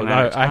 it's Oh, only a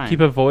matter of I time.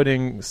 keep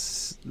avoiding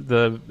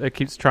it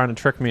keeps trying to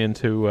trick me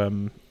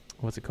into,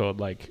 what's it called,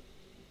 like,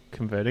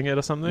 converting it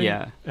or something?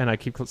 Yeah. And I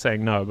keep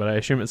saying no, but I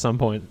assume at some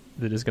point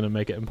that is going to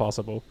make it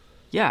impossible.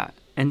 Yeah,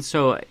 and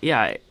so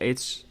yeah,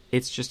 it's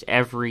just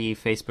every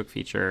Facebook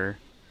feature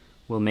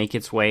will make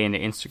its way into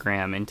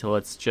Instagram until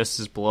it's just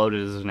as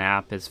bloated as an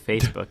app as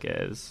Facebook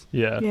is.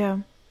 Yeah. Yeah.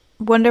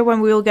 Wonder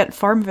when we'll get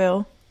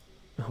Farmville.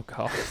 Oh,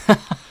 God.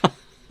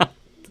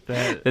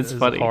 That It's is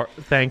funny.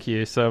 Thank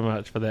you so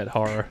much for that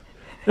horror.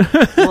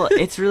 Well,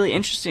 it's really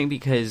interesting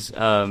because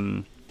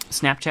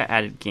Snapchat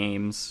added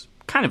games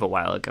kind of a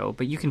while ago,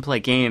 but you can play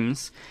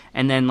games,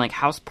 and then like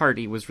House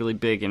Party was really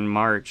big in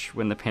March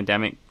when the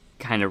pandemic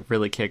kind of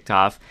really kicked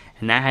off,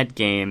 and that had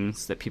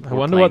games that people I were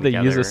wonder playing what the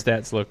together. user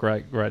stats look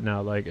right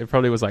now. Like, it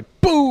probably was like,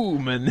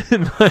 boom! And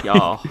then, like,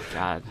 Oh,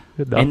 God.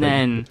 nothing. And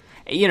then,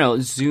 you know,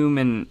 Zoom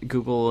and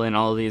Google and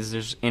all of these,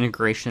 there's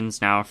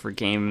integrations now for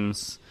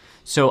games.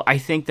 So I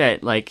think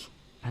that, like,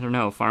 I don't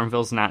know,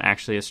 Farmville's not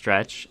actually a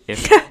stretch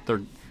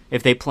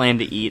if they plan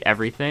to eat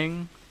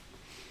everything.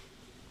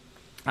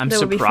 I'm That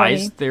would be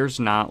surprised funny. there's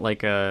not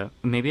like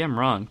maybe I'm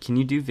wrong. Can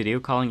you do video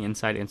calling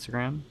inside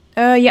Instagram?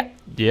 Yeah.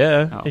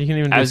 yeah, Oh. and you can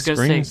even I do was gonna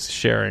screen say-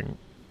 sharing.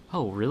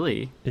 Oh,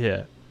 really?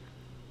 Yeah.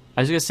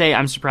 I was going to say,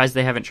 I'm surprised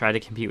they haven't tried to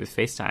compete with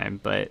FaceTime,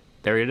 but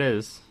there it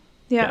is.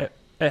 Yeah.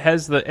 It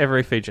has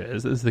every feature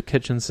is the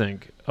kitchen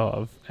sink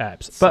of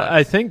apps. Sucks. But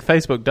I think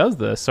Facebook does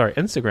this. Sorry,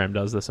 Instagram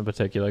does this in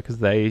particular because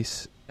they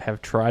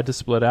have tried to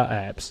split out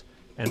apps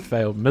and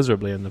failed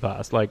miserably in the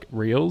past. Like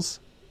Reels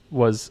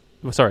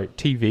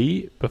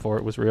TV before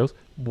it was Reels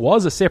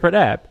was a separate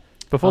app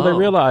before they Oh.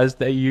 realized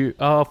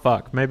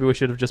that maybe we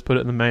should have just put it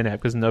in the main app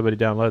because nobody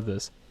downloaded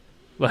this.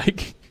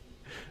 Like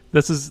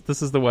this is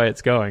the way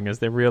it's going, is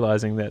they're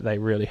realizing that they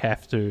really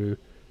have to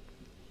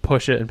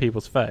push it in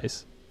people's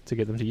face to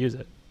get them to use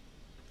it.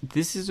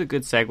 This is a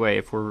good segue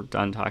if we're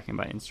done talking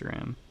about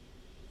Instagram.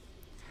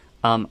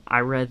 I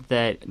read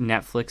that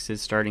Netflix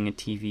is starting a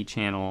TV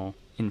channel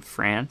in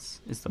France.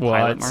 Is the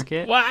pilot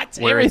market? What?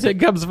 Where Everything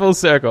comes full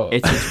circle.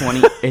 It's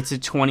a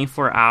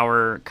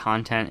 24-hour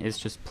content is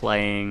just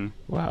playing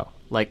Wow.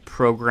 like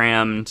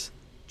programmed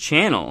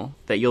channel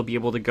that you'll be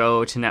able to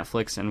go to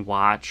Netflix and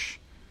watch,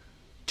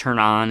 turn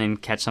on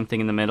and catch something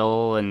in the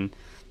middle, and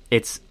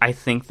I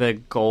think the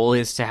goal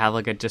is to have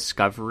like a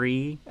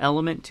discovery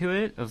element to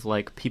it of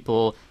like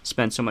people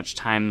spend so much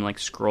time like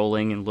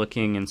scrolling and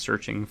looking and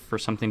searching for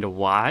something to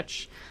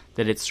watch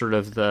that it's sort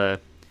of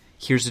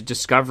here's a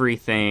discovery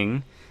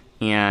thing,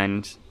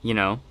 and you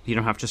know, you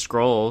don't have to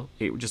scroll,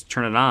 just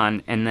turn it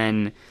on. And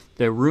then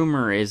the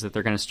rumor is that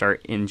they're going to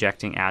start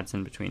injecting ads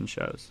in between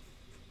shows.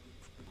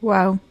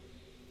 Wow.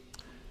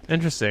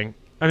 Interesting.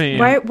 I mean,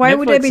 Why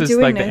would they be Netflix is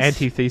doing like this? the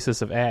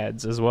antithesis of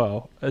ads as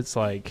well. It's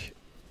like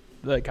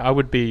I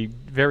would be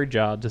very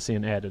jarred to see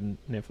an ad in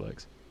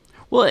Netflix.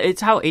 Well,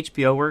 it's how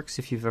HBO works.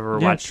 If you've ever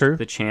watched true.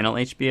 the channel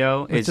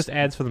HBO, It's just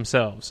ads for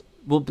themselves.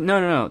 well,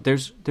 no.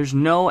 There's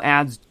no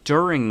ads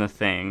during the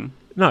thing,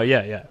 No,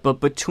 yeah. but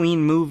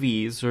between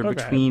movies or Okay.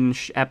 between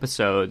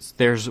episodes,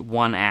 there's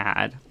one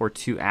ad or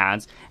two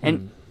ads,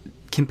 and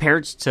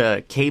compared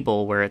to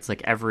cable, where it's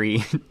like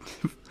every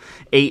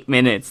 8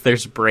 minutes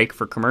there's a break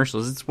for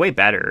commercials, it's way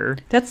better.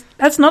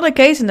 That's not the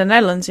case in the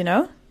Netherlands, you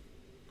know.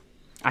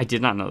 I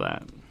did not know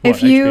that.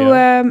 What,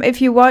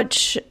 If you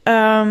watch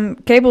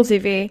cable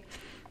TV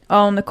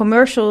on the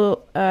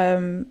commercial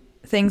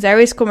things, there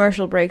is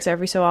commercial breaks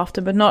every so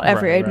often, but not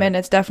every Right, 8 right.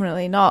 minutes,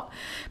 definitely not.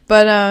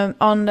 But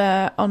on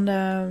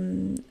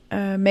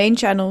the main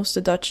channels,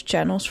 the Dutch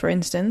channels, for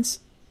instance,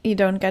 you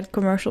don't get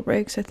commercial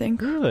breaks. I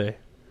think Really?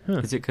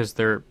 Is it because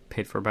they're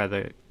paid for by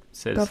the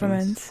citizens?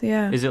 government,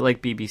 yeah. Is it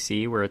like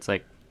BBC where it's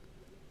like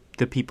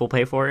the people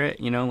pay for it?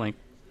 You know, like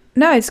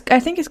No, I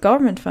think it's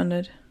government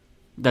funded.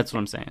 that's what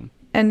I'm saying.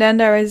 And then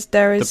there is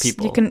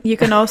people. you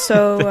can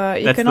also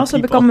you That's can the also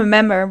people. become a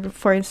member,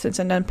 for instance,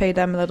 and then pay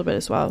them a little bit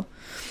as well.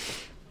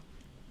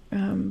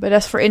 But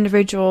that's for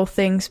individual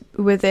things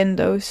within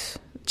those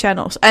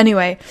channels.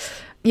 Anyway,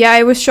 yeah,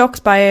 I was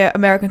shocked by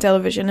American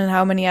television and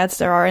how many ads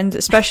there are, and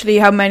especially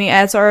how many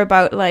ads are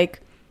about, like,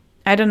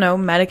 I don't know,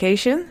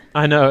 medication.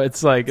 I know,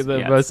 it's like the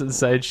Yeah, most it's-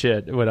 insane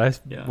shit. When I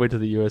Yeah. went to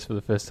the US for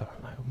the first time,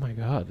 I'm like, oh my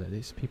god, are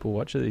these people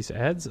watching these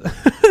ads?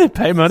 They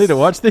pay money to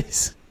watch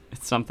these?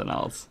 It's something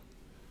else.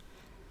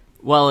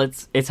 Well,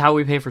 it's how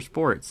we pay for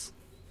sports.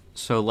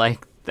 So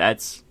like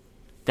that's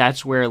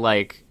where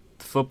like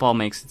football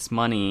makes its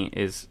money,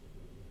 is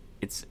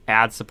it's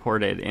ad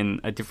supported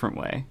in a different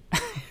way.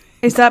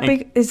 Is that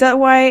big? Is that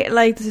why,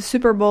 like, the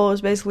Super Bowl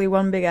is basically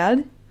one big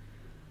ad?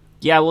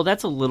 Yeah, well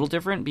that's a little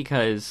different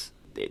because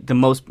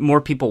more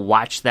people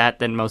watch that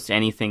than most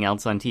anything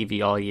else on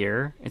TV all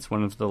year. It's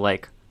one of the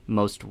like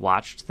most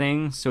watched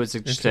things. So it's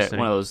just Interesting.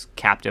 one of those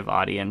captive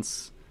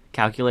audience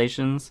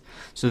calculations.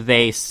 So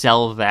they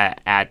sell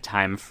that ad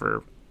time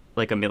for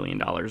like $1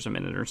 million a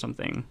minute or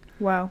something.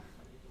 Wow.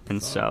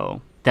 And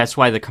so that's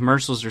why the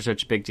commercials are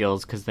such a big deal,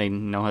 is because they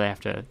know they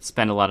have to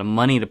spend a lot of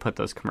money to put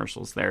those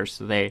commercials there.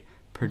 So they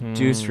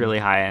produce really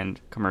high-end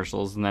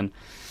commercials, and then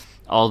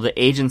all the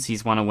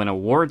agencies want to win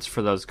awards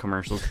for those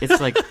commercials. It's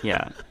like,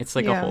 it's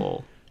like a Yeah.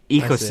 whole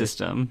see.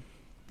 ecosystem.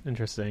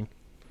 Interesting.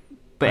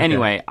 But Okay.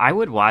 anyway, I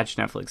would watch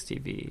Netflix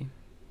TV.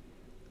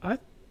 I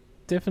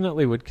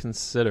definitely would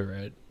consider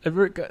it.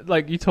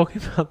 Like, you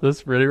talking about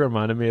this really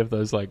reminded me of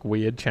those like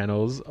weird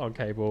channels on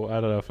cable.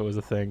 I don't know if it was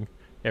a thing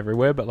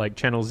everywhere, but like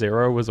Channel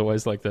Zero was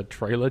always like the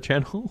trailer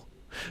channel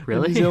in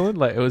Really? New Zealand.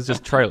 Like, it was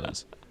just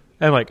trailers.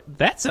 And like,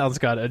 that sounds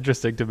kind of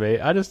interesting to me.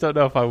 I just don't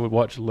know if I would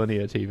watch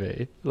linear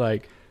TV.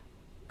 Like,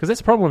 because that's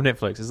the problem with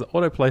Netflix, is the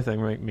autoplay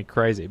thing make me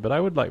crazy. But I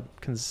would like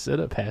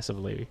consider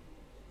passively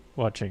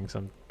watching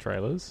some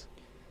trailers.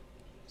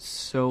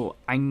 So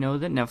I know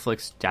that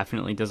Netflix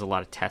definitely does a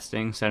lot of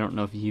testing, so I don't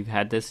know if you've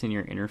had this in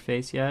your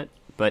interface yet,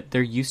 but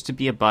there used to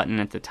be a button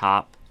at the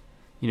top.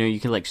 You know,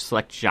 you could like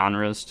select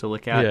genres to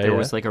look at. Yeah, There yeah.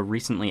 was like a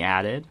recently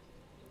added,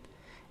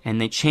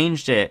 and they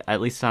changed it,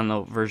 at least on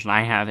the version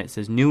I have. It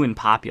says new and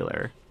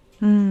popular.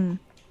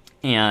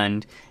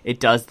 And it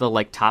does the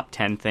like top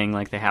 10 thing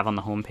like they have on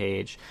the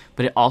homepage,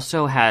 but it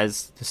also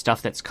has the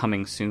stuff that's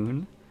coming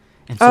soon.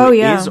 And so Oh, it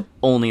yeah. is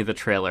only the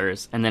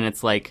trailers. And then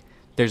it's like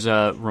there's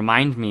a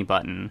remind me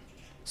button,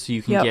 so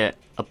you can Yep. get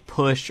a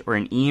push or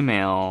an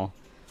email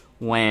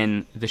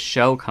when the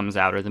show comes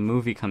out or the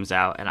movie comes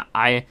out. And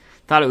I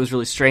thought it was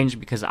really strange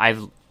because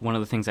one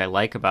of the things I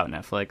like about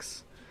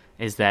Netflix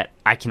is that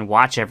I can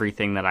watch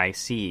everything that I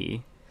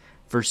see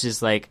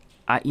versus like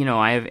I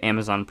have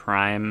Amazon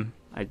Prime.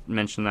 I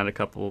mentioned that a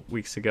couple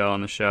weeks ago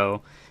on the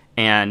show,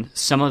 and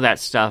some of that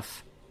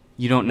stuff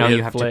you don't know Weird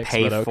you have flex, to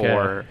pay but okay.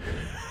 for.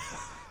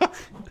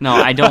 No,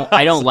 I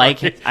don't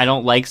like it. I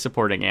don't like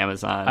supporting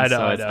Amazon. I know,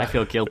 so I know. I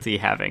feel guilty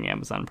having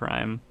Amazon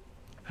Prime.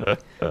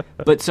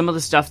 But some of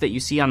the stuff that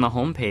you see on the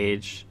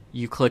homepage,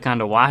 you click on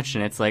to watch,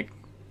 and it's like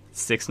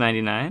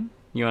 $6.99.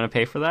 You want to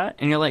pay for that?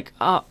 And you're like,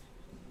 oh,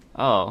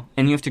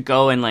 and you have to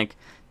go and like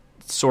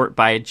sort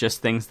by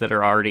just things that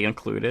are already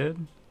included.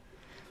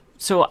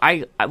 So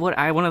one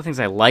of the things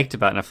I liked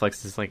about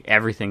Netflix is like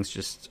everything's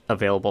just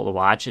available to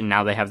watch, and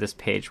now they have this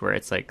page where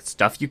it's like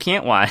stuff you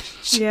can't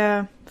watch.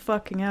 Yeah,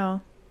 fucking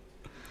hell.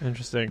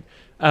 Interesting.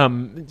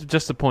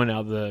 Just to point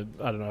out I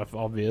don't know if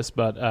obvious,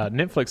 but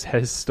Netflix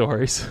has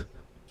stories.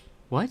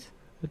 What?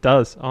 It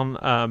does on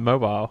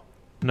mobile.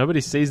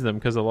 Nobody sees them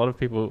because a lot of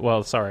people.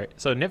 Well, sorry.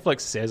 So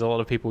Netflix says a lot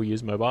of people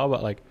use mobile,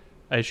 but like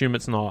I assume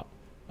it's not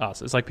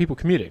us. It's like people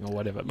commuting or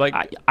whatever. Like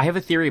I have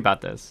a theory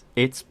about this.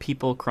 It's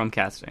people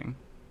Chromecasting.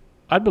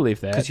 I'd believe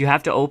that. Because you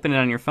have to open it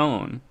on your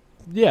phone.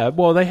 Yeah,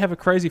 well, they have a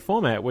crazy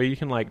format where you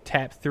can like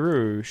tap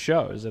through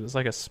shows, and it's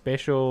like a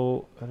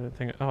special. I don't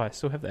think. Oh, I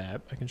still have the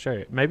app. I can show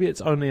you. Maybe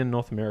it's only in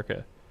North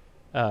America.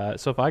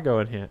 So if I go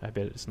in here, I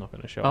bet it's not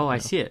going to show. Oh, up I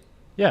now. see it.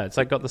 Yeah, it's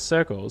like got the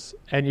circles,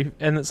 and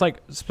it's like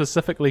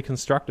specifically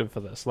constructed for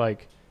this.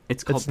 Like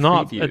It's called it's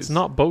not. previews. It's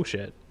not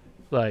bullshit.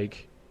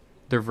 Like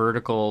They're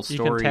vertical You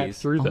can tap stories.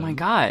 through Oh them. my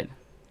god.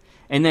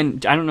 And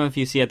then I don't know if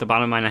you see at the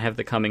bottom of mine, I have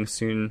the coming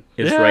soon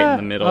is right in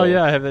the middle. Oh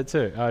yeah, I have that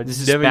too. I This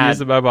is never bad. use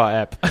the mobile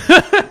app.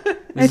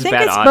 I think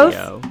it's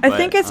both. I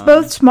think it's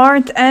both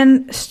smart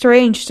and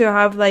strange to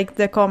have like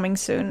the coming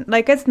soon.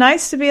 Like it's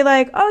nice to be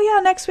like, oh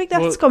yeah, next week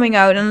that's coming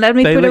out, and let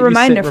me put a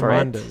reminder for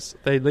it.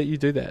 They let you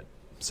do that.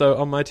 So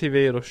on my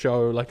TV, it'll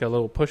show like a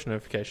little push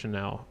notification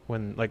now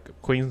when like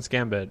Queen's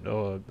Gambit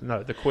or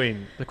no, the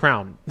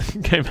Crown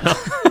came out.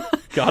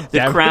 God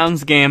damn The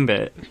Crown's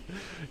Gambit.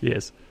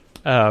 Yes.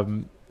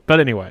 But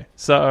anyway,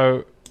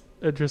 so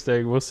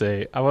interesting. We'll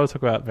see. I want to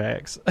talk about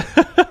Max.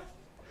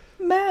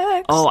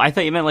 Max. Oh, I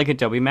thought you meant like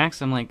Adobe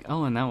Max. I'm like,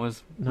 oh, and that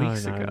was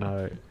weeks ago.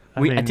 No.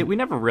 We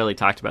never really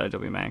talked about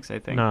Adobe Max, I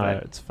think. No,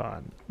 but it's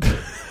fine.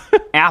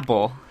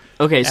 Apple.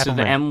 Okay, so Apple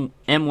the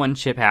Mac. M1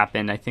 chip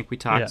happened. I think we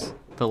talked. Yeah.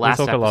 The last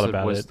talk a lot episode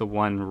about was it. the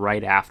one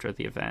right after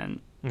the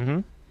event.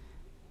 Mm-hmm.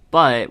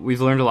 But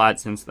we've learned a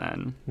lot since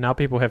then. Now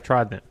people have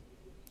tried them,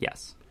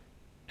 Yes.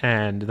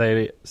 and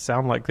they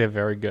sound like they're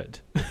very good.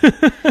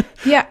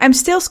 Yeah, I'm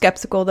still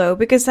skeptical though,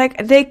 because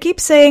like they keep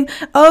saying,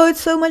 "Oh,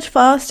 it's so much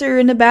faster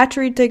and the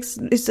battery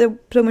is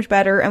so much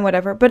better and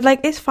whatever." But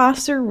like, is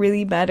faster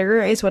really better?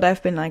 Is what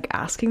I've been like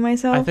asking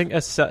myself. I think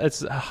it's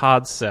a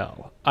hard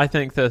sell. I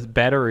think the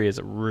battery is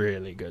a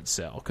really good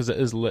sell because it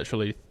is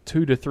literally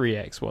 2 to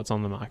 3x what's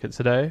on the market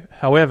today.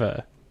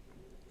 However,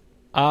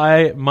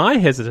 my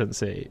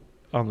hesitancy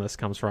on this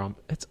comes from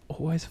it's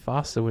always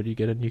faster when you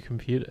get a new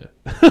computer.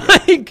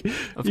 Like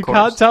you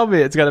can't tell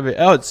me it's going to be.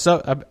 Oh, it's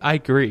so. I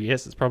agree.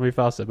 Yes, it's probably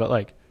faster, but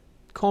like,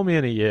 call me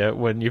in a year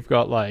when you've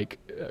got like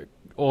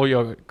all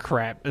your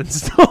crap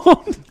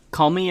installed.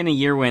 Call me in a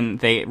year when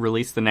they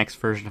release the next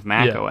version of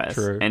Mac OS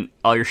true. and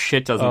all your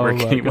shit doesn't work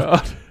my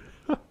anymore.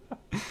 God.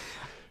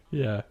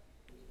 Yeah.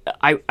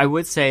 I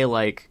would say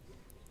like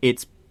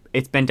it's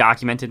been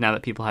documented now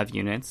that people have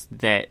units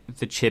that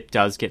the chip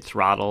does get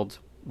throttled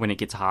when it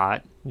gets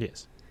hot.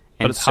 Yes.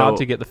 And But it's hard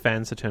to get the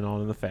fans to turn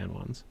on in the fan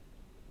ones.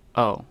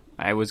 Oh,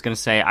 I was going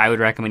to say I would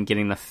recommend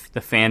getting the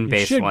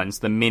fan-based ones,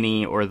 the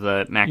Mini or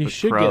the MacBook Pro. You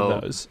should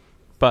get those.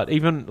 But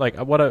even, like,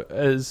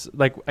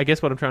 I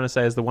guess what I'm trying to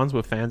say is the ones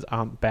with fans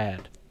aren't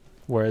bad.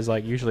 Whereas,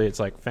 like, usually it's,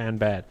 like, fan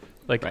bad.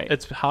 Like,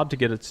 It's hard to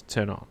get it to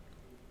turn on.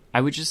 I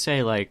would just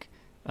say, like,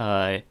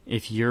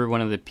 if you're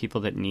one of the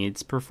people that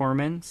needs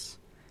performance,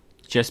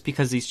 just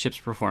because these chips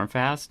perform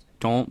fast,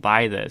 don't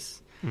buy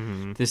this.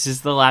 Mm-hmm. This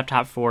is the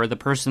laptop for the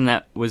person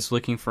that was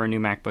looking for a new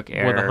MacBook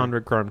Air. With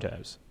 100 Chrome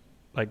tabs.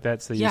 Like,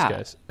 that's the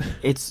use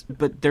case.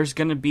 But there's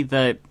going to be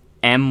the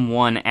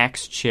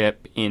M1X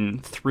chip in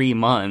 3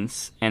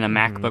 months and a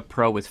MacBook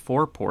Pro with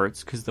 4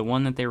 ports, because the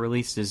one that they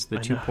released is the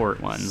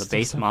 2-port one, the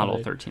base model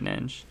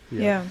 13-inch.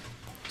 Yeah.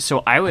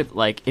 So I would,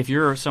 like, if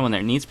you're someone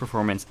that needs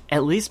performance,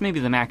 at least maybe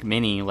the Mac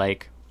Mini,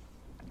 like,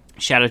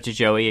 shout out to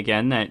Joey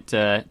again that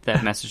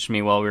messaged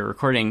me while we were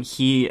recording.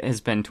 He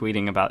has been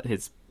tweeting about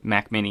his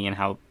Mac Mini and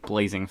how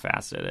blazing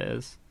fast it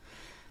is.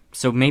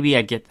 So maybe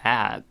I'd get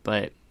that,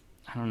 but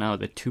I don't know,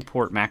 the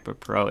 2-port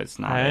MacBook Pro is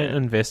not I ain't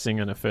investing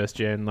in a first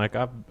gen. Like,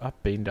 I've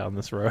been down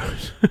this road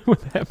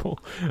with Apple.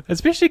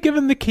 Especially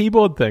given the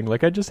keyboard thing.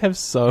 Like, I just have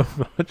so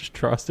much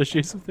trust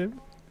issues with them.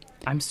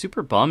 I'm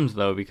super bummed,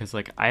 though, because,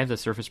 like, I have the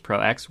Surface Pro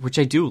X, which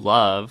I do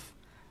love,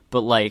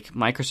 but, like,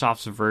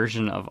 Microsoft's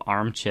version of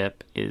ARM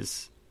chip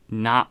is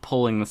not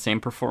pulling the same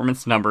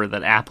performance number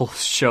that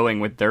Apple's showing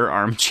with their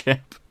ARM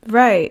chip.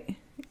 Right.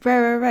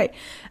 Right.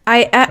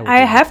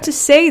 I have to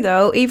say,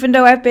 though, even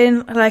though I've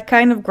been, like,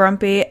 kind of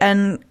grumpy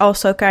and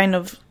also kind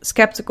of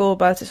skeptical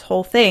about this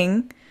whole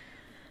thing,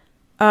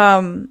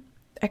 I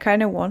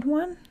kind of want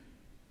one.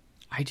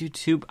 I do,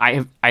 too.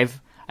 I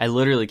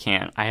literally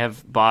can't. I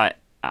have bought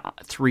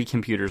 3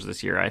 computers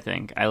this year, I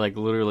think. I, like,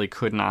 literally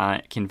could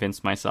not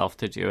convince myself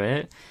to do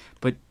it,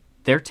 but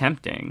they're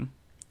tempting.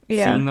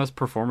 Yeah. Seeing those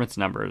performance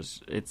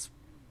numbers, it's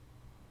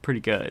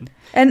pretty good.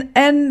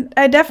 And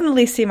I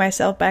definitely see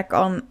myself back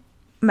on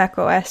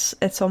macOS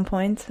at some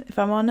point, if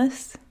I'm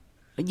honest.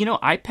 You know,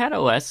 iPad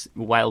OS,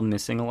 while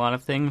missing a lot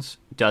of things,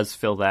 does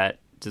fill that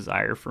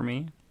desire for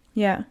me.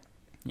 Yeah.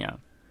 Yeah.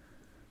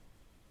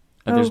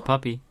 Oh, there's a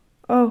puppy.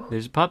 Oh.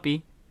 There's a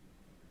puppy.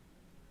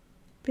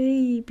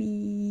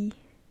 Baby.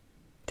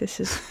 This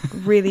is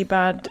really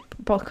bad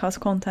podcast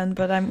content,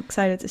 but I'm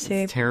excited to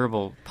see. It's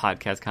terrible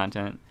podcast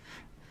content.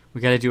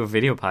 We got to do a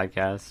video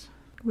podcast.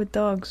 With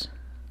dogs.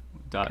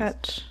 Dogs.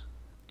 Cats.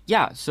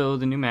 Yeah, so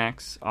the new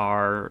Macs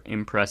are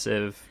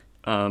impressive.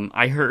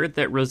 I heard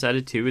that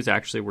Rosetta 2 is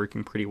actually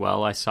working pretty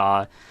well. I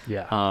saw 2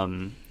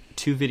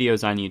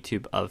 videos on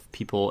YouTube of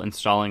people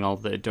installing all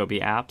the Adobe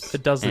apps.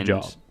 It does the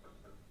job.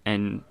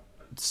 And,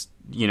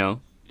 you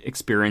know,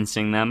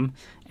 experiencing them.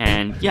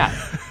 And, yeah,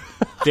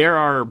 there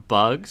are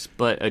bugs,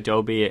 but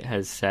Adobe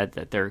has said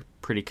that they're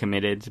pretty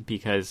committed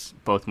because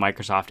both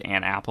Microsoft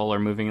and Apple are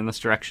moving in this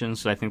direction.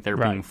 So I think they're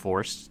being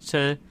forced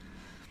to...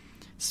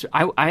 So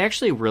I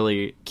actually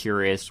really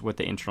curious what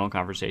the internal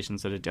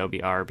conversations at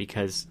Adobe are,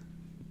 because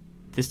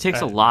this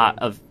takes a lot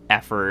of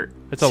effort.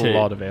 It's a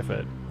lot of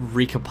effort.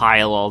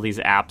 Recompile all these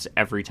apps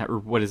every time. Or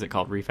what is it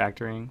called?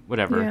 Refactoring?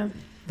 Whatever. Yeah.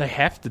 They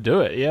have to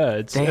do it,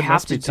 yeah. They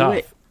have to do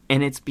it.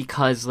 And it's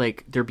because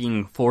like they're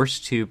being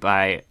forced to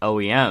by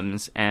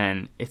OEMs,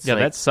 and it's like,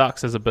 that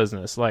sucks as a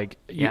business. Like,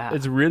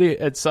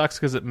 it sucks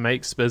because it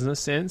makes business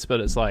sense,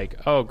 but it's like,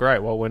 oh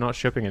great, well we're not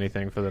shipping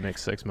anything for the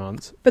next 6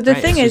 months. But the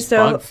right, thing it's is, just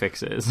though, bug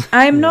fixes.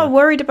 I'm not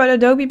worried about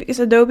Adobe because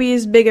Adobe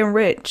is big and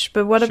rich.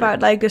 But what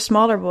about like the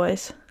smaller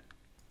boys?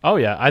 Oh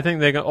yeah, I think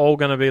they're all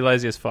going to be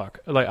lazy as fuck.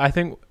 Like, I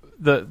think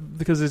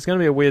because there's going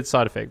to be a weird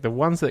side effect. The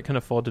ones that can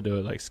afford to do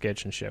it, like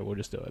Sketch and shit, will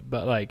just do it.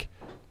 But like,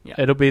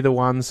 it'll be the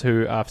ones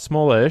who are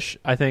smallish.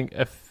 I think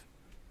if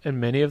in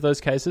many of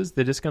those cases,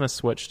 they're just going to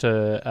switch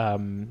to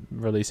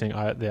releasing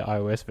their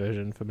iOS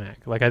version for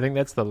Mac. Like, I think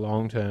that's the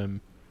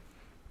long-term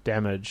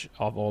damage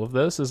of all of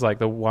this, is like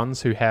the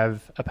ones who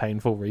have a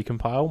painful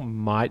recompile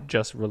might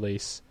just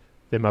release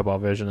their mobile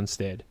version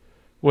instead,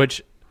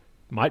 which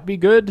might be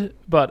good,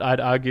 but I'd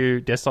argue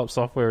desktop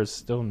software is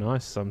still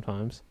nice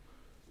sometimes.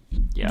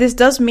 Yeah. This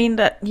does mean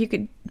that you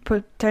could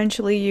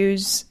potentially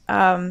use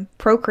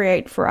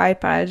Procreate for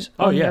iPad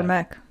on your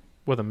Mac.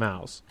 With a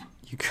mouse.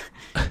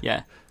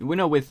 We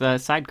know with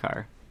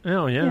Sidecar.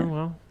 Oh, yeah,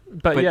 well.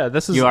 But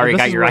this is you already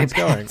got your where iPad. it's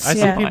going.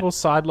 I see people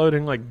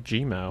sideloading like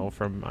Gmail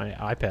from my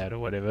iPad or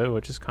whatever,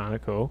 which is kind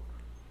of cool.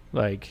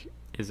 Like,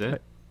 is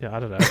it? Yeah, I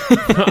don't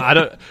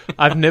know.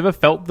 I've never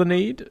felt the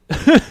need,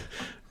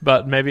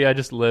 but maybe I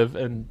just live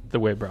in the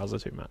web browser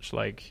too much.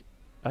 Like,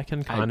 I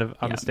can kind of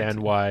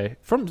understand why,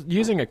 from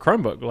using a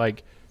Chromebook,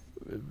 like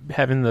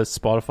having the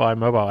Spotify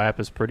mobile app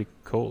is pretty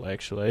cool,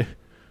 actually.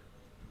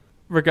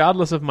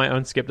 Regardless of my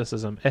own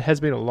skepticism, it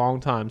has been a long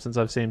time since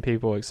I've seen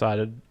people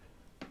excited.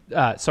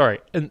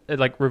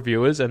 Like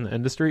reviewers in the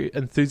industry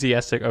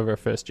enthusiastic over a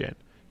first gen.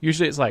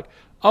 Usually it's like,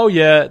 oh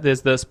yeah,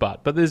 there's this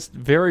but there's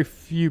very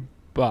few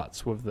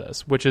buts with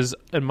this, which is,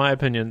 in my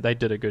opinion, they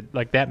did a good,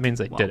 like that means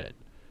they did it.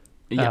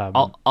 Yeah,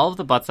 all of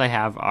the buts I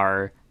have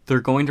are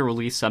they're going to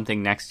release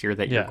something next year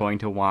that you're going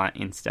to want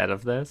instead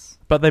of this.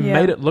 But they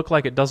made it look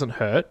like it doesn't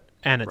hurt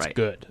and it's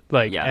good.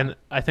 Like, Yeah. and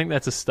I think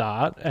that's a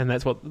start, and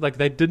that's what, like,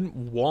 they didn't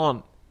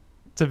want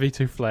to be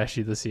too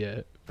flashy this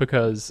year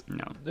because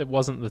it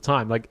wasn't the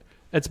time. Like,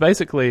 it's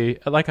basically,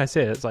 like I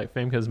said, it's like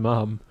Femke's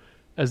mum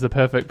is the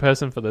perfect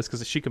person for this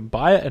because she can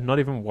buy it and not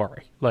even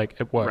worry. Like,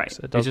 it works.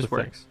 Right. It does just the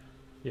works.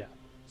 Thing. Yeah.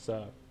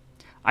 So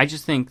I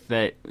just think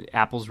that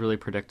Apple's really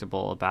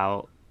predictable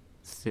about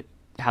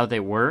how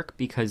they work,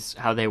 because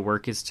how they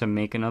work is to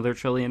make another $1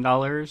 trillion.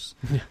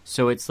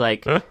 So it's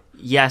like,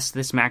 yes,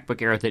 this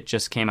MacBook Air that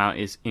just came out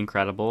is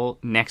incredible.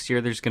 Next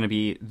year there's going to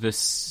be the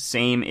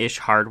same-ish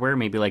hardware,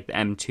 maybe like the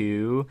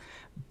M2,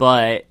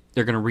 but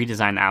they're going to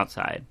redesign the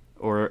outside,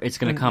 or it's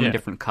going to come in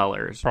different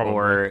colors, Probably.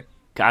 or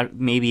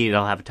maybe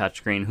it'll have a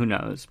touchscreen. Who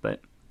knows?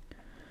 But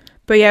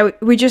yeah,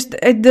 we just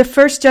the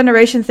first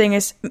generation thing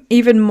is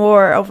even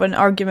more of an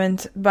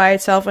argument by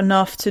itself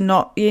enough to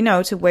not,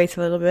 to wait a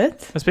little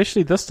bit.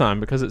 especially this time,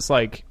 because it's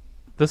like,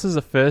 this is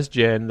a first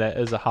gen that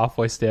is a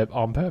halfway step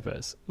on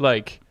purpose.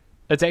 Like,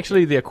 it's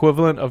actually the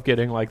equivalent of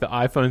getting like the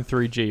iPhone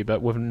 3G,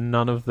 but with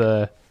none of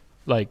the,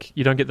 like,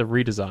 you don't get the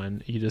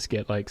redesign. You just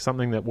get like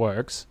something that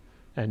works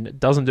and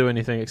it doesn't do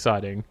anything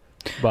exciting.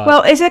 But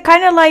Well, is it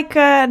kind of like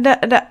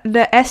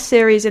the S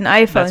series in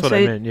iPhone? that's what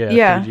I meant,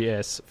 yeah.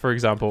 3GS, for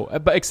example.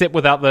 But except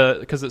without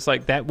because it's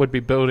like that would be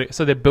building,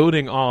 so they're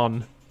building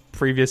on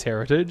previous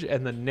heritage,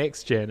 and the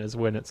next gen is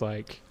when it's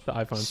like the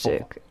iPhone 4.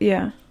 Sick.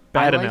 Yeah.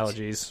 Bad I liked-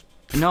 analogies.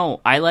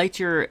 No, I liked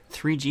your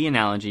 3G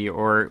analogy,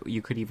 or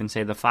you could even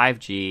say the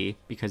 5G,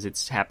 because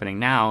it's happening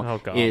now. Oh,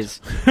 God.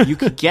 Is you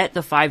could get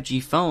the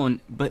 5G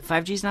phone, but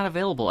 5G is not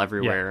available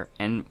everywhere.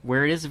 And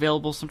where it is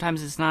available,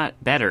 sometimes it's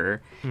not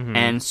better. Mm-hmm.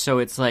 And so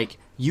it's like,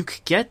 you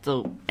could get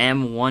the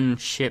M1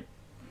 chip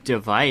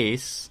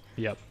device,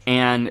 Yep.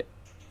 and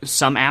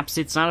some apps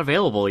it's not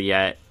available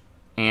yet,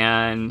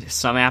 and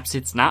some apps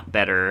it's not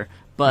better.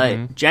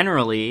 But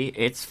generally,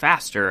 it's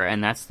faster,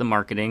 and that's the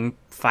marketing.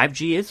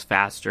 5G is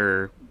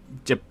faster,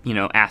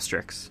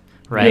 asterisks,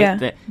 right? Yeah,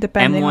 the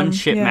depending M1 on-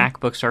 chip yeah.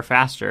 MacBooks are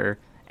faster,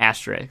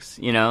 asterisks.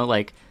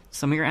 Like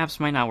some of your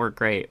apps might not work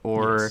great,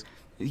 or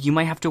you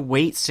might have to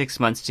wait 6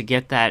 months to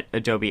get that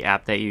Adobe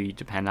app that you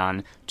depend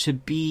on to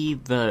be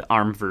the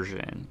ARM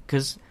version,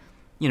 because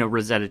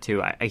Rosetta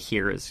 2 I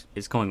hear is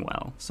going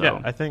well. So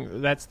Yeah, I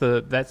think that's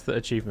the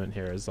achievement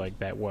here, is like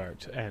that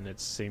worked, and it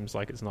seems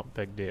like it's not a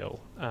big deal.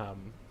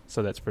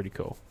 So that's pretty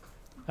cool.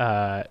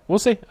 We'll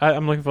see.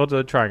 I'm looking forward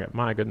to trying it.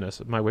 My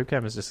goodness, my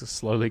webcam is just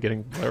slowly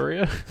getting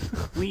blurrier.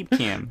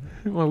 Webcam.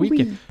 My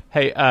webcam.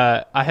 Hey,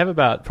 I have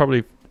about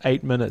probably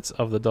 8 minutes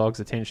of the dog's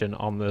attention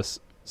on this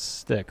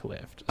stick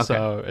left. Okay.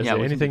 So is Yeah, there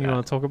we can anything do you that.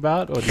 want to talk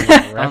about, or do you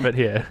want to wrap it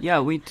here?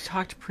 Yeah, we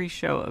talked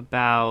pre-show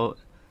about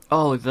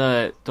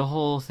the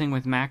whole thing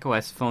with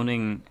macOS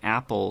phoning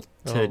Apple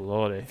to Oh,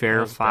 Lordy. That was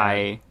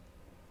verify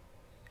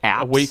bad.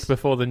 apps. A week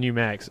before the new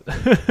Macs.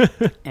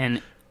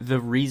 And the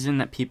reason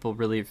that people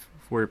really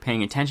were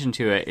paying attention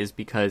to it is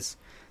because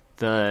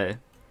let's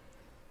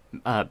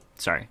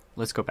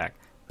go back.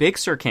 Big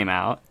Sur came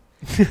out.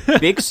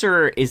 Big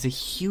Sur is a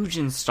huge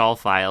install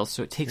file,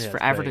 so it takes Yeah, it's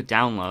forever to big.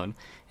 download.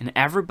 And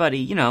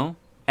everybody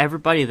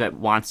that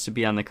wants to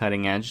be on the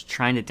cutting edge,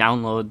 trying to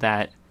download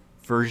that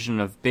version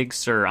of Big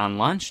Sur on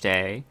launch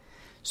day,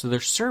 so their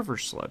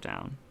servers slowed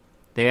down.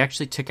 They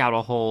actually took out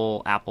a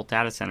whole Apple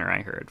data center,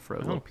 I heard, for a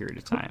little period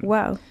of time.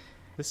 Wow.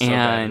 It's so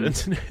bad And-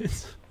 at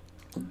internet.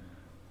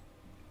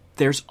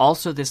 There's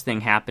also this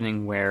thing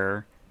happening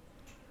where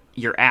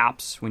your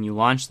apps, when you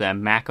launch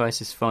them,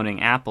 macOS is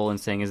phoning Apple and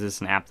saying, is this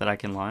an app that I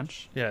can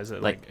launch? Yeah, is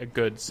it like a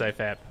good, safe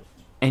app?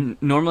 And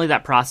normally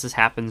that process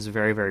happens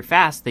very, very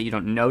fast that you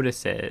don't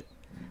notice it.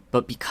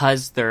 But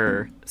because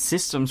their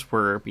systems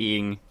were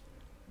being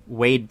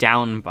weighed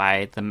down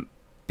by the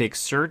Big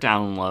Sur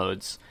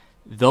downloads,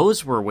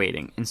 those were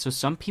waiting. And so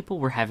some people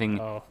were having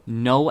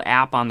no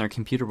app on their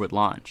computer would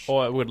launch.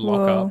 Or it would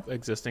lock Whoa. up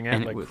existing app.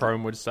 And it Like would-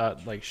 Chrome would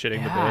start like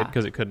shitting the Yeah. bed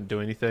because it couldn't do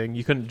anything.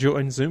 You couldn't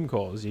join Zoom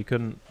calls. You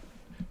couldn't.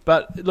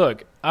 But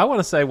look, I want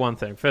to say one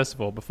thing. First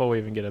of all, before we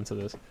even get into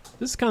this,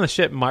 this is kind of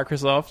shit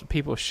Microsoft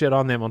people shit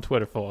on them on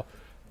Twitter for,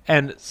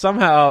 and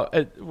somehow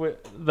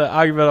the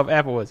argument of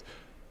Apple was,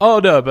 "Oh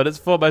no, but it's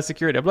for my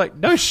security." I'm like,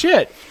 no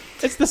shit,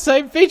 it's the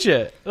same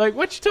feature. Like,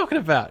 what you talking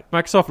about?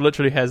 Microsoft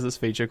literally has this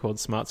feature called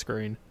Smart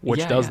Screen,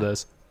 which Yeah, does yeah.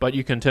 this, but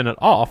you can turn it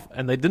off,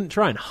 and they didn't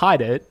try and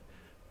hide it.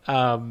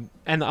 And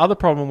the other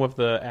problem with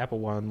the Apple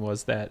one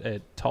was that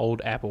it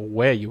told Apple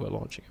where you were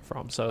launching it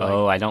from. So,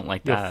 like, I don't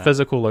like your that.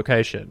 physical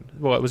location.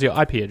 Well, it was your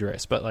IP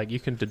address, but like you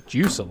can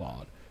deduce a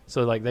lot.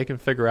 So like they can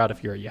figure out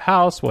if you're at your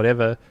house,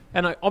 whatever.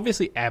 And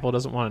obviously Apple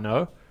doesn't want to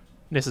know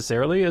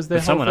necessarily. Is there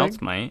But someone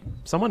else might.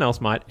 Someone else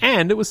might,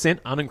 and it was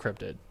sent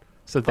unencrypted.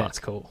 So that's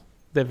cool.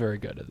 They're very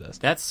good at this.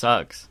 That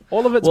sucks.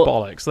 All of it's Well-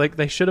 bollocks. Like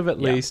they should have at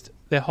Yeah. least.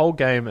 Their whole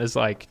game is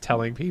like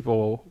telling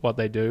people what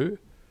they do,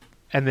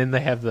 and then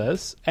they have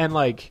this, and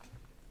like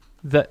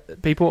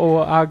that people will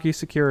argue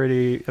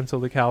security until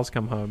the cows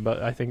come home.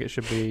 But I think it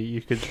should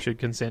be should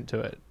consent to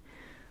it.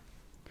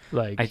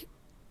 Like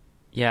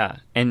Yeah,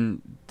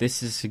 and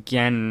this is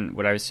again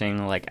what I was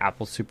saying, like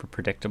Apple's super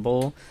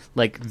predictable.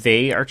 Like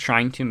they are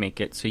trying to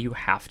make it so you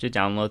have to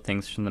download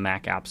things from the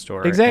Mac App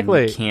Store.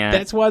 exactly. And you can't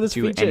that's why this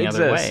do it feature any exists.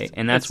 other way.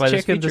 And that's It's why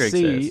this checking feature to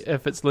see exists.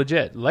 if it's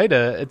legit.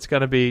 Later, it's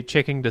going to be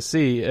checking to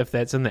see if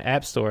that's in the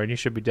App Store, and you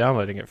should be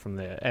downloading it from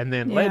there. And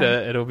then Yeah. later,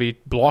 it'll be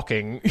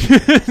blocking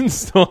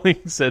installing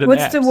certain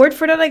What's apps. the word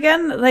for that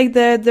again? Like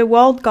the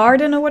walled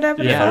garden or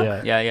whatever the Yeah,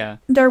 fuck? Yeah.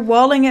 They're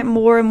walling it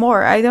more and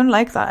more. I don't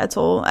like that at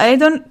all. I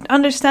don't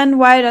understand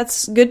why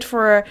that's good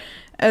for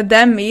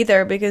them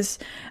either, because,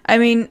 I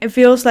mean, it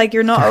feels like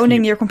you're not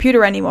owning your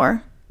computer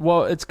anymore.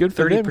 Well, it's good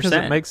for them because it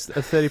 30%. makes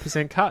a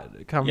 30%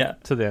 cut come Yeah.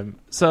 to them.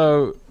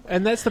 So,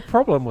 and that's the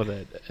problem with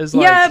it. Is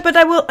like, Yeah, but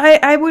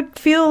I would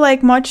feel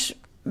like much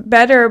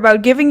better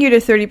about giving you the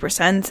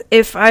 30%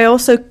 if I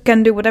also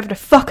can do whatever the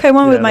fuck I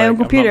want with my like, own I'm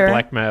not computer.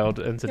 blackmailed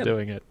into Yeah.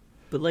 doing it.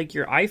 But like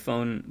your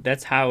iPhone,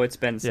 that's how it's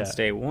been since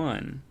Yeah. day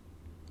one.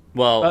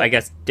 Well, I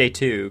guess day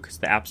two, because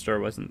the App Store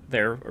wasn't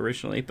there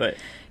originally, but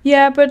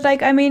Yeah, but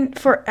like, I mean,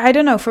 I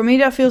don't know, for me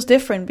that feels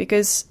different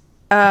because,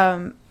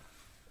 I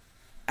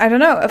don't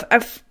know,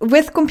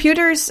 with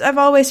computers, I've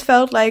always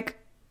felt like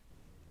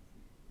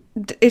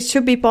it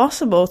should be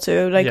possible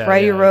to like Yeah,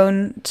 write yeah. your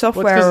own Well, it's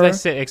software. because they or-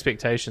 set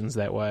expectations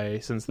that way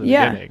since the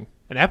Yeah. beginning.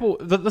 And Apple,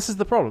 this is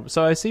the problem.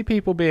 So I see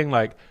people being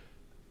like,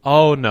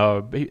 oh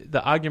no,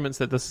 the arguments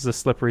that this is a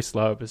slippery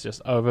slope is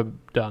just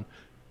overdone.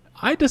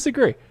 I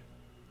disagree.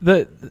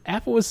 The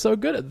Apple is so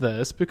good at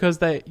this because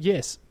they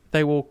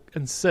will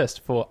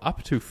insist for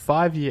up to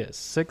 5 years,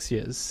 6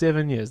 years,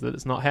 7 years that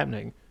it's not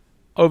happening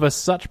over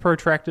such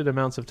protracted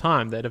amounts of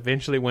time that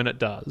eventually when it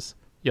does,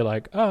 you're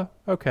like, oh,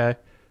 okay.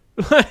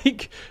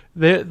 Like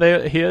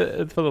they're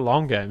here for the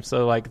long game,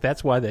 so like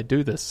that's why they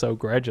do this so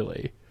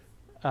gradually.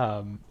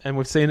 And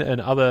we've seen it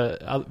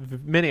in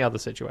many other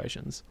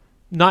situations.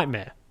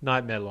 Nightmare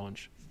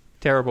launch,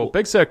 terrible.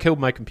 Big Sur killed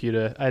my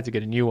computer. I had to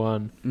get a new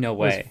one. no It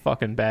was way.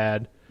 fucking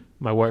bad.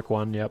 My work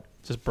one, yep,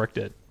 just bricked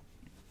it.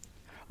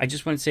 I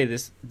just want to say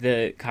this: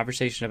 the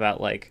conversation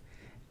about like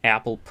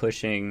Apple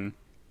pushing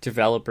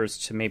developers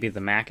to maybe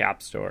the Mac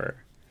App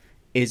Store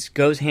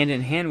goes hand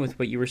in hand with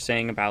what you were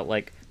saying about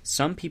like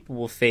some people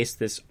will face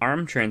this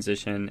ARM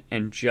transition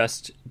and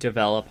just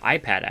develop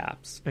iPad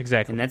apps.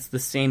 Exactly. And that's the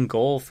same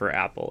goal for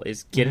Apple,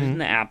 is get it in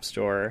the App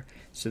Store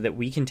so that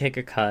we can take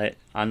a cut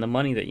on the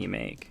money that you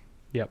make.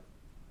 Yep.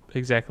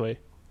 Exactly.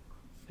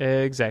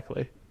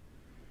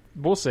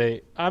 We'll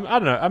see. I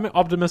don't know. I'm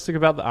optimistic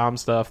about the ARM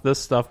stuff. This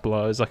stuff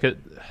blows. Like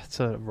it's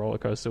a roller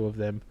coaster with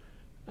them.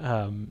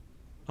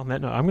 On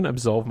that note, I'm going to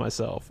absolve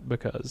myself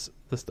because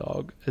this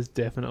dog is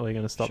definitely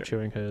going to stop Sure.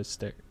 chewing her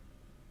stick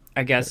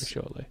I very guess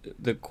shortly.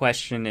 the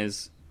question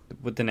is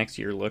what the next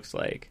year looks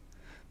like,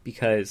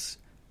 because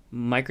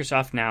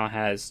Microsoft now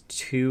has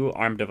 2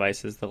 ARM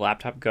devices, the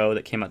Laptop Go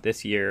that came out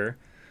this year,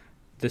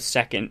 the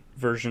second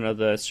version of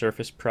the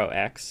Surface Pro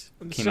X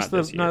It's came just out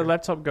this year. no,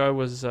 Laptop Go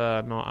was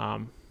not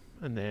ARM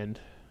in the end.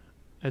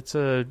 It's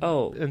a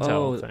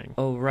Intel thing.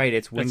 Oh, right,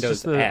 it's Windows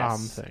just the S,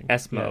 ARM thing.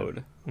 S Yeah.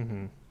 mode.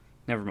 Mm-hmm.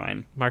 Never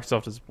mind.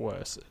 Microsoft is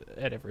worse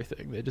at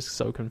everything. They're just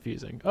so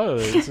confusing. Oh,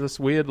 it's this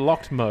weird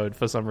locked mode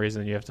for some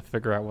reason. You have to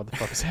figure out what the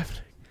fuck is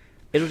happening.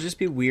 It'll just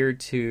be weird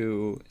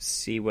to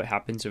see what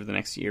happens over the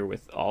next year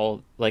with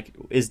all, like,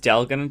 is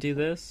Dell going to do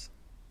this?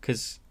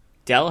 because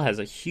Dell has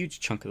a huge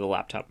chunk of the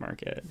laptop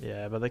market.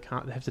 Yeah, but they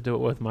can't. They have to do it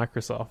with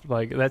Microsoft.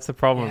 Like, that's the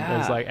problem.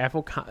 Yeah. Is like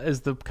Apple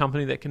is the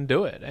company that can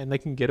do it, and they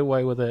can get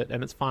away with it,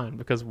 and it's fine.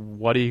 Because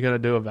what are you going to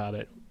do about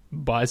it?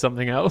 Buy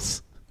something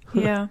else?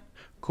 Yeah.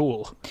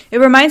 Cool. It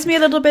reminds me a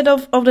little bit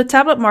of the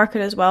tablet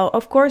market as well.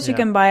 Of course, you Yeah.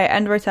 can buy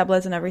Android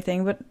tablets and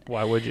everything, but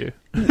Why would you?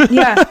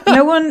 yeah,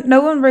 no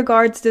one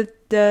regards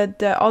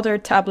the other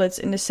tablets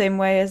in the same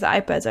way as the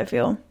iPads, I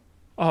feel.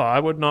 Oh, I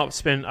would not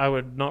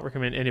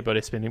recommend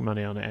anybody spending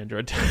money on an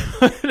Android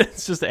tablet.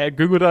 It's just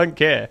Google don't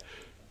care.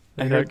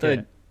 They I don't heard care.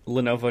 the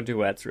Lenovo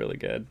Duet's really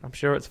good. I'm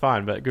sure it's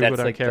fine, but Google That's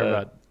don't like care the-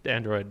 about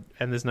Android,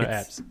 and there's no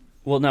apps.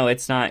 Well, no,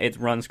 it's not. It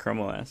runs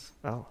Chrome OS,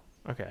 Oh,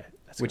 okay.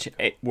 That's which cool.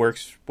 it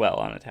works well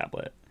on a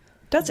tablet.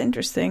 That's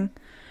interesting.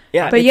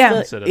 Yeah, But it's yeah.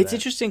 Consider it's that.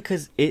 interesting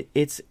because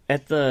it's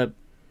at the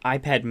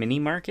iPad Mini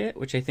market,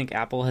 which I think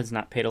Apple has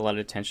not paid a lot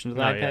of attention to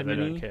the No, iPad yeah, they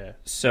Mini. don't care.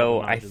 So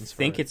No I margins for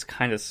think it. it's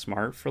kind of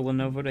smart for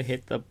Lenovo to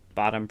hit the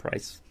bottom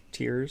price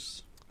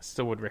tiers. I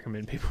still would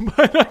recommend people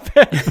buy an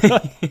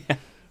iPad.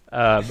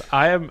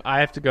 I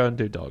have to go and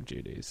do dog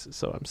duties,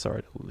 so I'm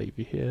sorry to leave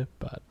you here,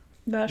 but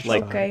That's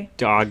Like okay.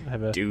 dog I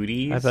have a-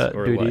 duties I have a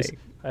or duties. like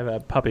I have a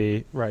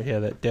puppy right here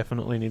that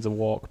definitely needs a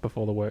walk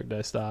before the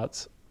workday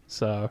starts,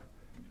 so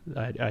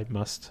I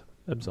must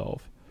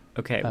absolve.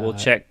 okay, well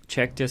Uh,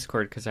 check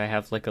Discord because I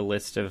have like a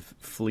list of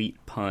fleet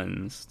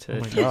puns to Oh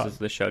my use God. as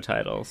the show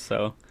title.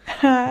 So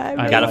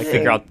I gotta like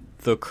figure it. out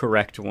the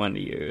correct one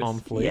to use On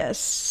fleet.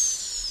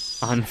 Yes.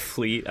 on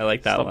fleet. I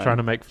like that Stop one. trying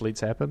to make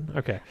fleets happen.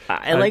 Okay.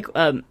 I like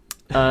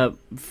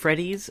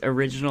Freddy's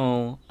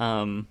original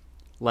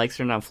likes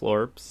are not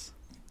florps.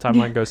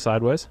 Timeline goes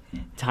sideways.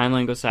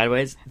 Timeline goes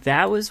sideways.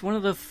 That was one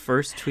of the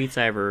first tweets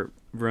I ever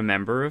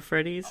remember of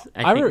Freddy's.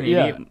 I think maybe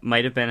yeah. it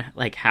might have been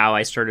like how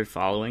I started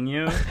following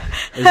you.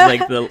 It's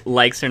like the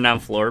likes are now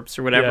florps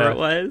or whatever Yeah. it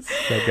was.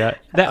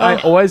 I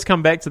always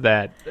come back to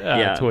that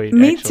Yeah. tweet.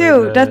 Me actually,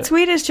 too. That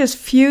tweet is just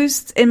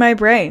fused in my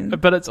brain.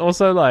 But it's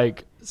also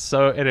like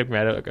so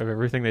enigmatic of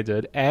everything they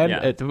did, and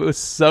Yeah. it was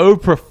so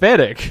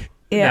prophetic.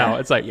 Yeah. Now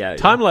it's like Yeah, yeah.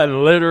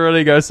 timeline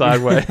literally goes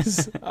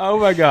sideways. Oh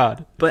my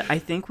god! But I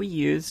think we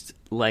used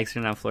likes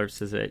are now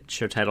florps as a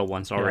show title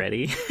once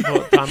already. Well,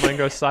 timeline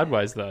goes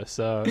sideways though,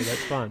 so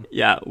that's fun.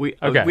 Yeah, we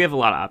Okay. we have a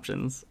lot of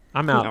options.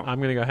 I'm out. No. I'm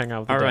gonna go hang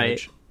out with the All right.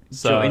 Doge.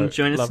 So Join us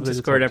in lovely to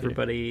Discord, talk to you.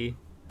 everybody.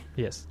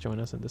 Yes, join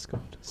us in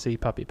Discord. See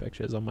puppy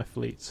pictures on my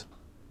fleets.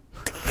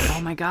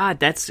 Oh my god,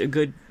 that's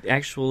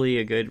actually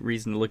a good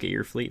reason to look at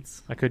your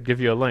fleets. I could give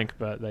you a link,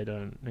 but they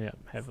don't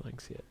have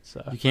links yet.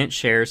 So You can't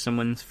share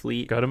someone's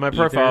fleet. go to my either.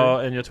 profile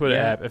in your Twitter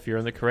Yeah. app if you're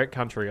in the correct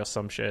country or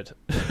some shit.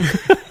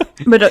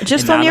 But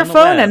just And on not your on the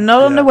phone web. and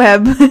not on Yeah. the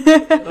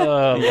web.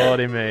 Oh,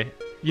 lordy me.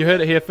 You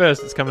heard it here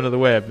first. It's coming to the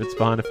web. It's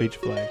behind a feature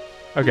flag.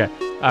 Okay,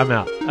 I'm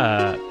out.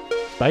 Bye.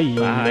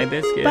 Bye,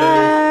 biscuit.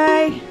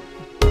 Bye.